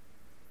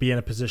be in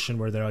a position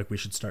where they're like, we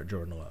should start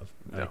Jordan Love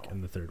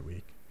in the third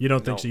week? You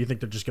don't think so? You think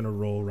they're just going to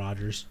roll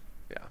Rodgers?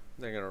 Yeah,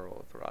 they're going to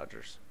roll with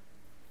Rodgers.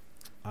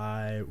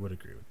 I would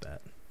agree with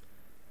that.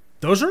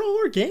 Those are all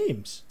our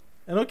games.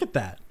 And look at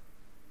that.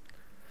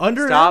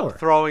 Under an hour. Stop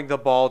throwing the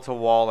ball to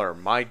Waller.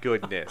 My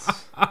goodness.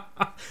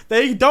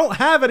 They don't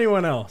have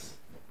anyone else.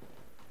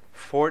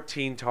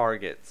 14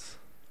 targets.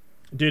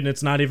 Dude, and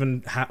it's not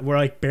even... we're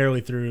like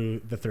barely through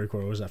the third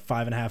quarter. What was that,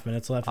 5.5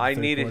 minutes left? I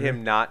needed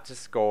him not to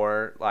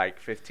score like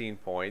 15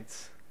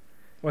 points.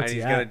 What's and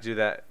he's going to do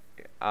that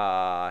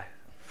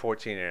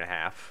 14 and a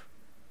half.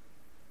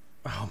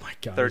 Oh my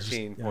god.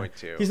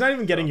 13.2. He's not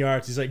even getting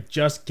yards. He's like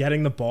just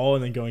getting the ball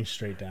and then going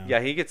straight down. Yeah,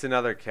 he gets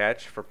another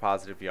catch for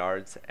positive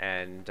yards,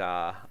 and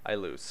I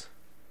lose.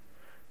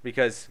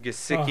 Because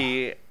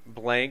Gesicki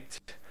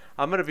blanked.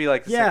 I'm going to be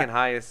like the second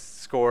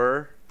highest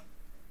scorer.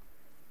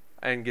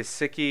 And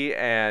Gesicki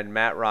and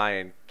Matt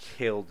Ryan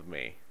killed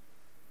me.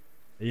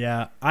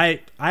 Yeah,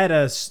 I had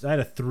a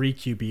 3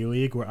 QB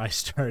league where I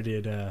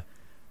started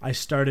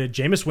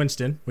Jameis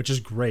Winston, which is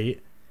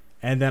great.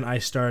 And then I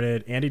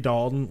started Andy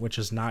Dalton, which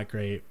is not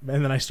great.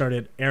 And then I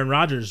started Aaron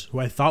Rodgers, who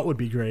I thought would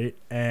be great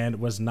and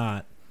was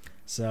not.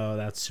 So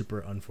that's super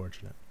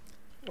unfortunate.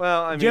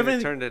 Well, I mean,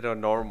 it turned into a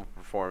normal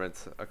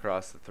performance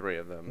across the three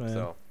of them. Yeah.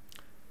 So,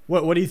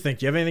 what do you think?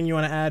 Do you have anything you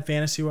want to add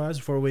fantasy-wise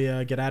before we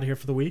get out of here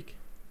for the week?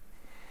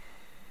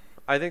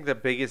 I think the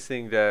biggest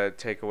thing to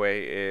take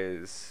away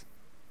is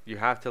you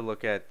have to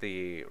look at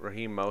the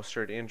Raheem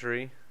Mostert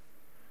injury.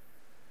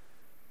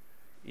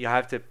 You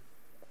have to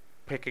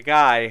pick a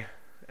guy.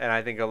 And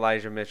I think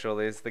Elijah Mitchell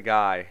is the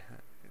guy.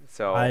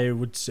 So I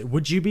would say,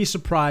 would you be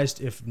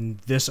surprised if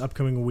this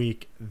upcoming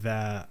week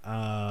that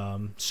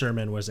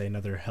Sermon was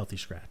another healthy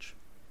scratch?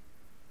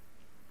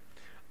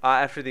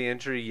 After the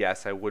injury,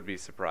 yes, I would be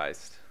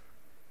surprised.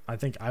 I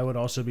think I would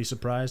also be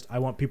surprised. I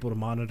want people to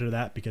monitor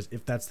that because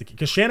if that's the case,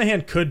 because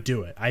Shanahan could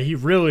do it. He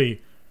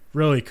really,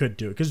 really could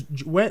do it. Because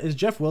is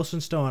Jeff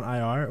Wilson still on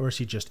IR or is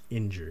he just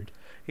injured?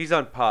 He's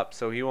on PUP,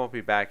 so he won't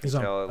be back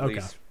until at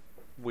least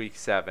week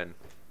 7.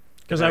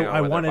 Because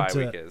I wanted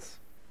to,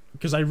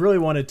 because I really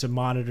wanted to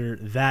monitor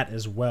that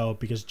as well.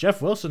 Because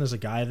Jeff Wilson is a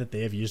guy that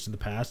they have used in the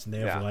past and they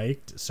have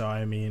liked. So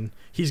I mean,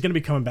 he's going to be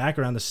coming back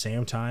around the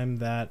same time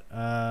that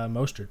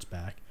Mostert's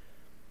back.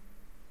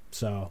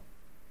 So,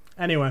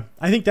 anyway,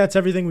 I think that's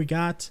everything we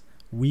got.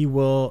 We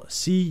will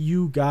see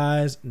you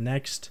guys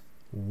next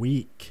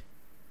week.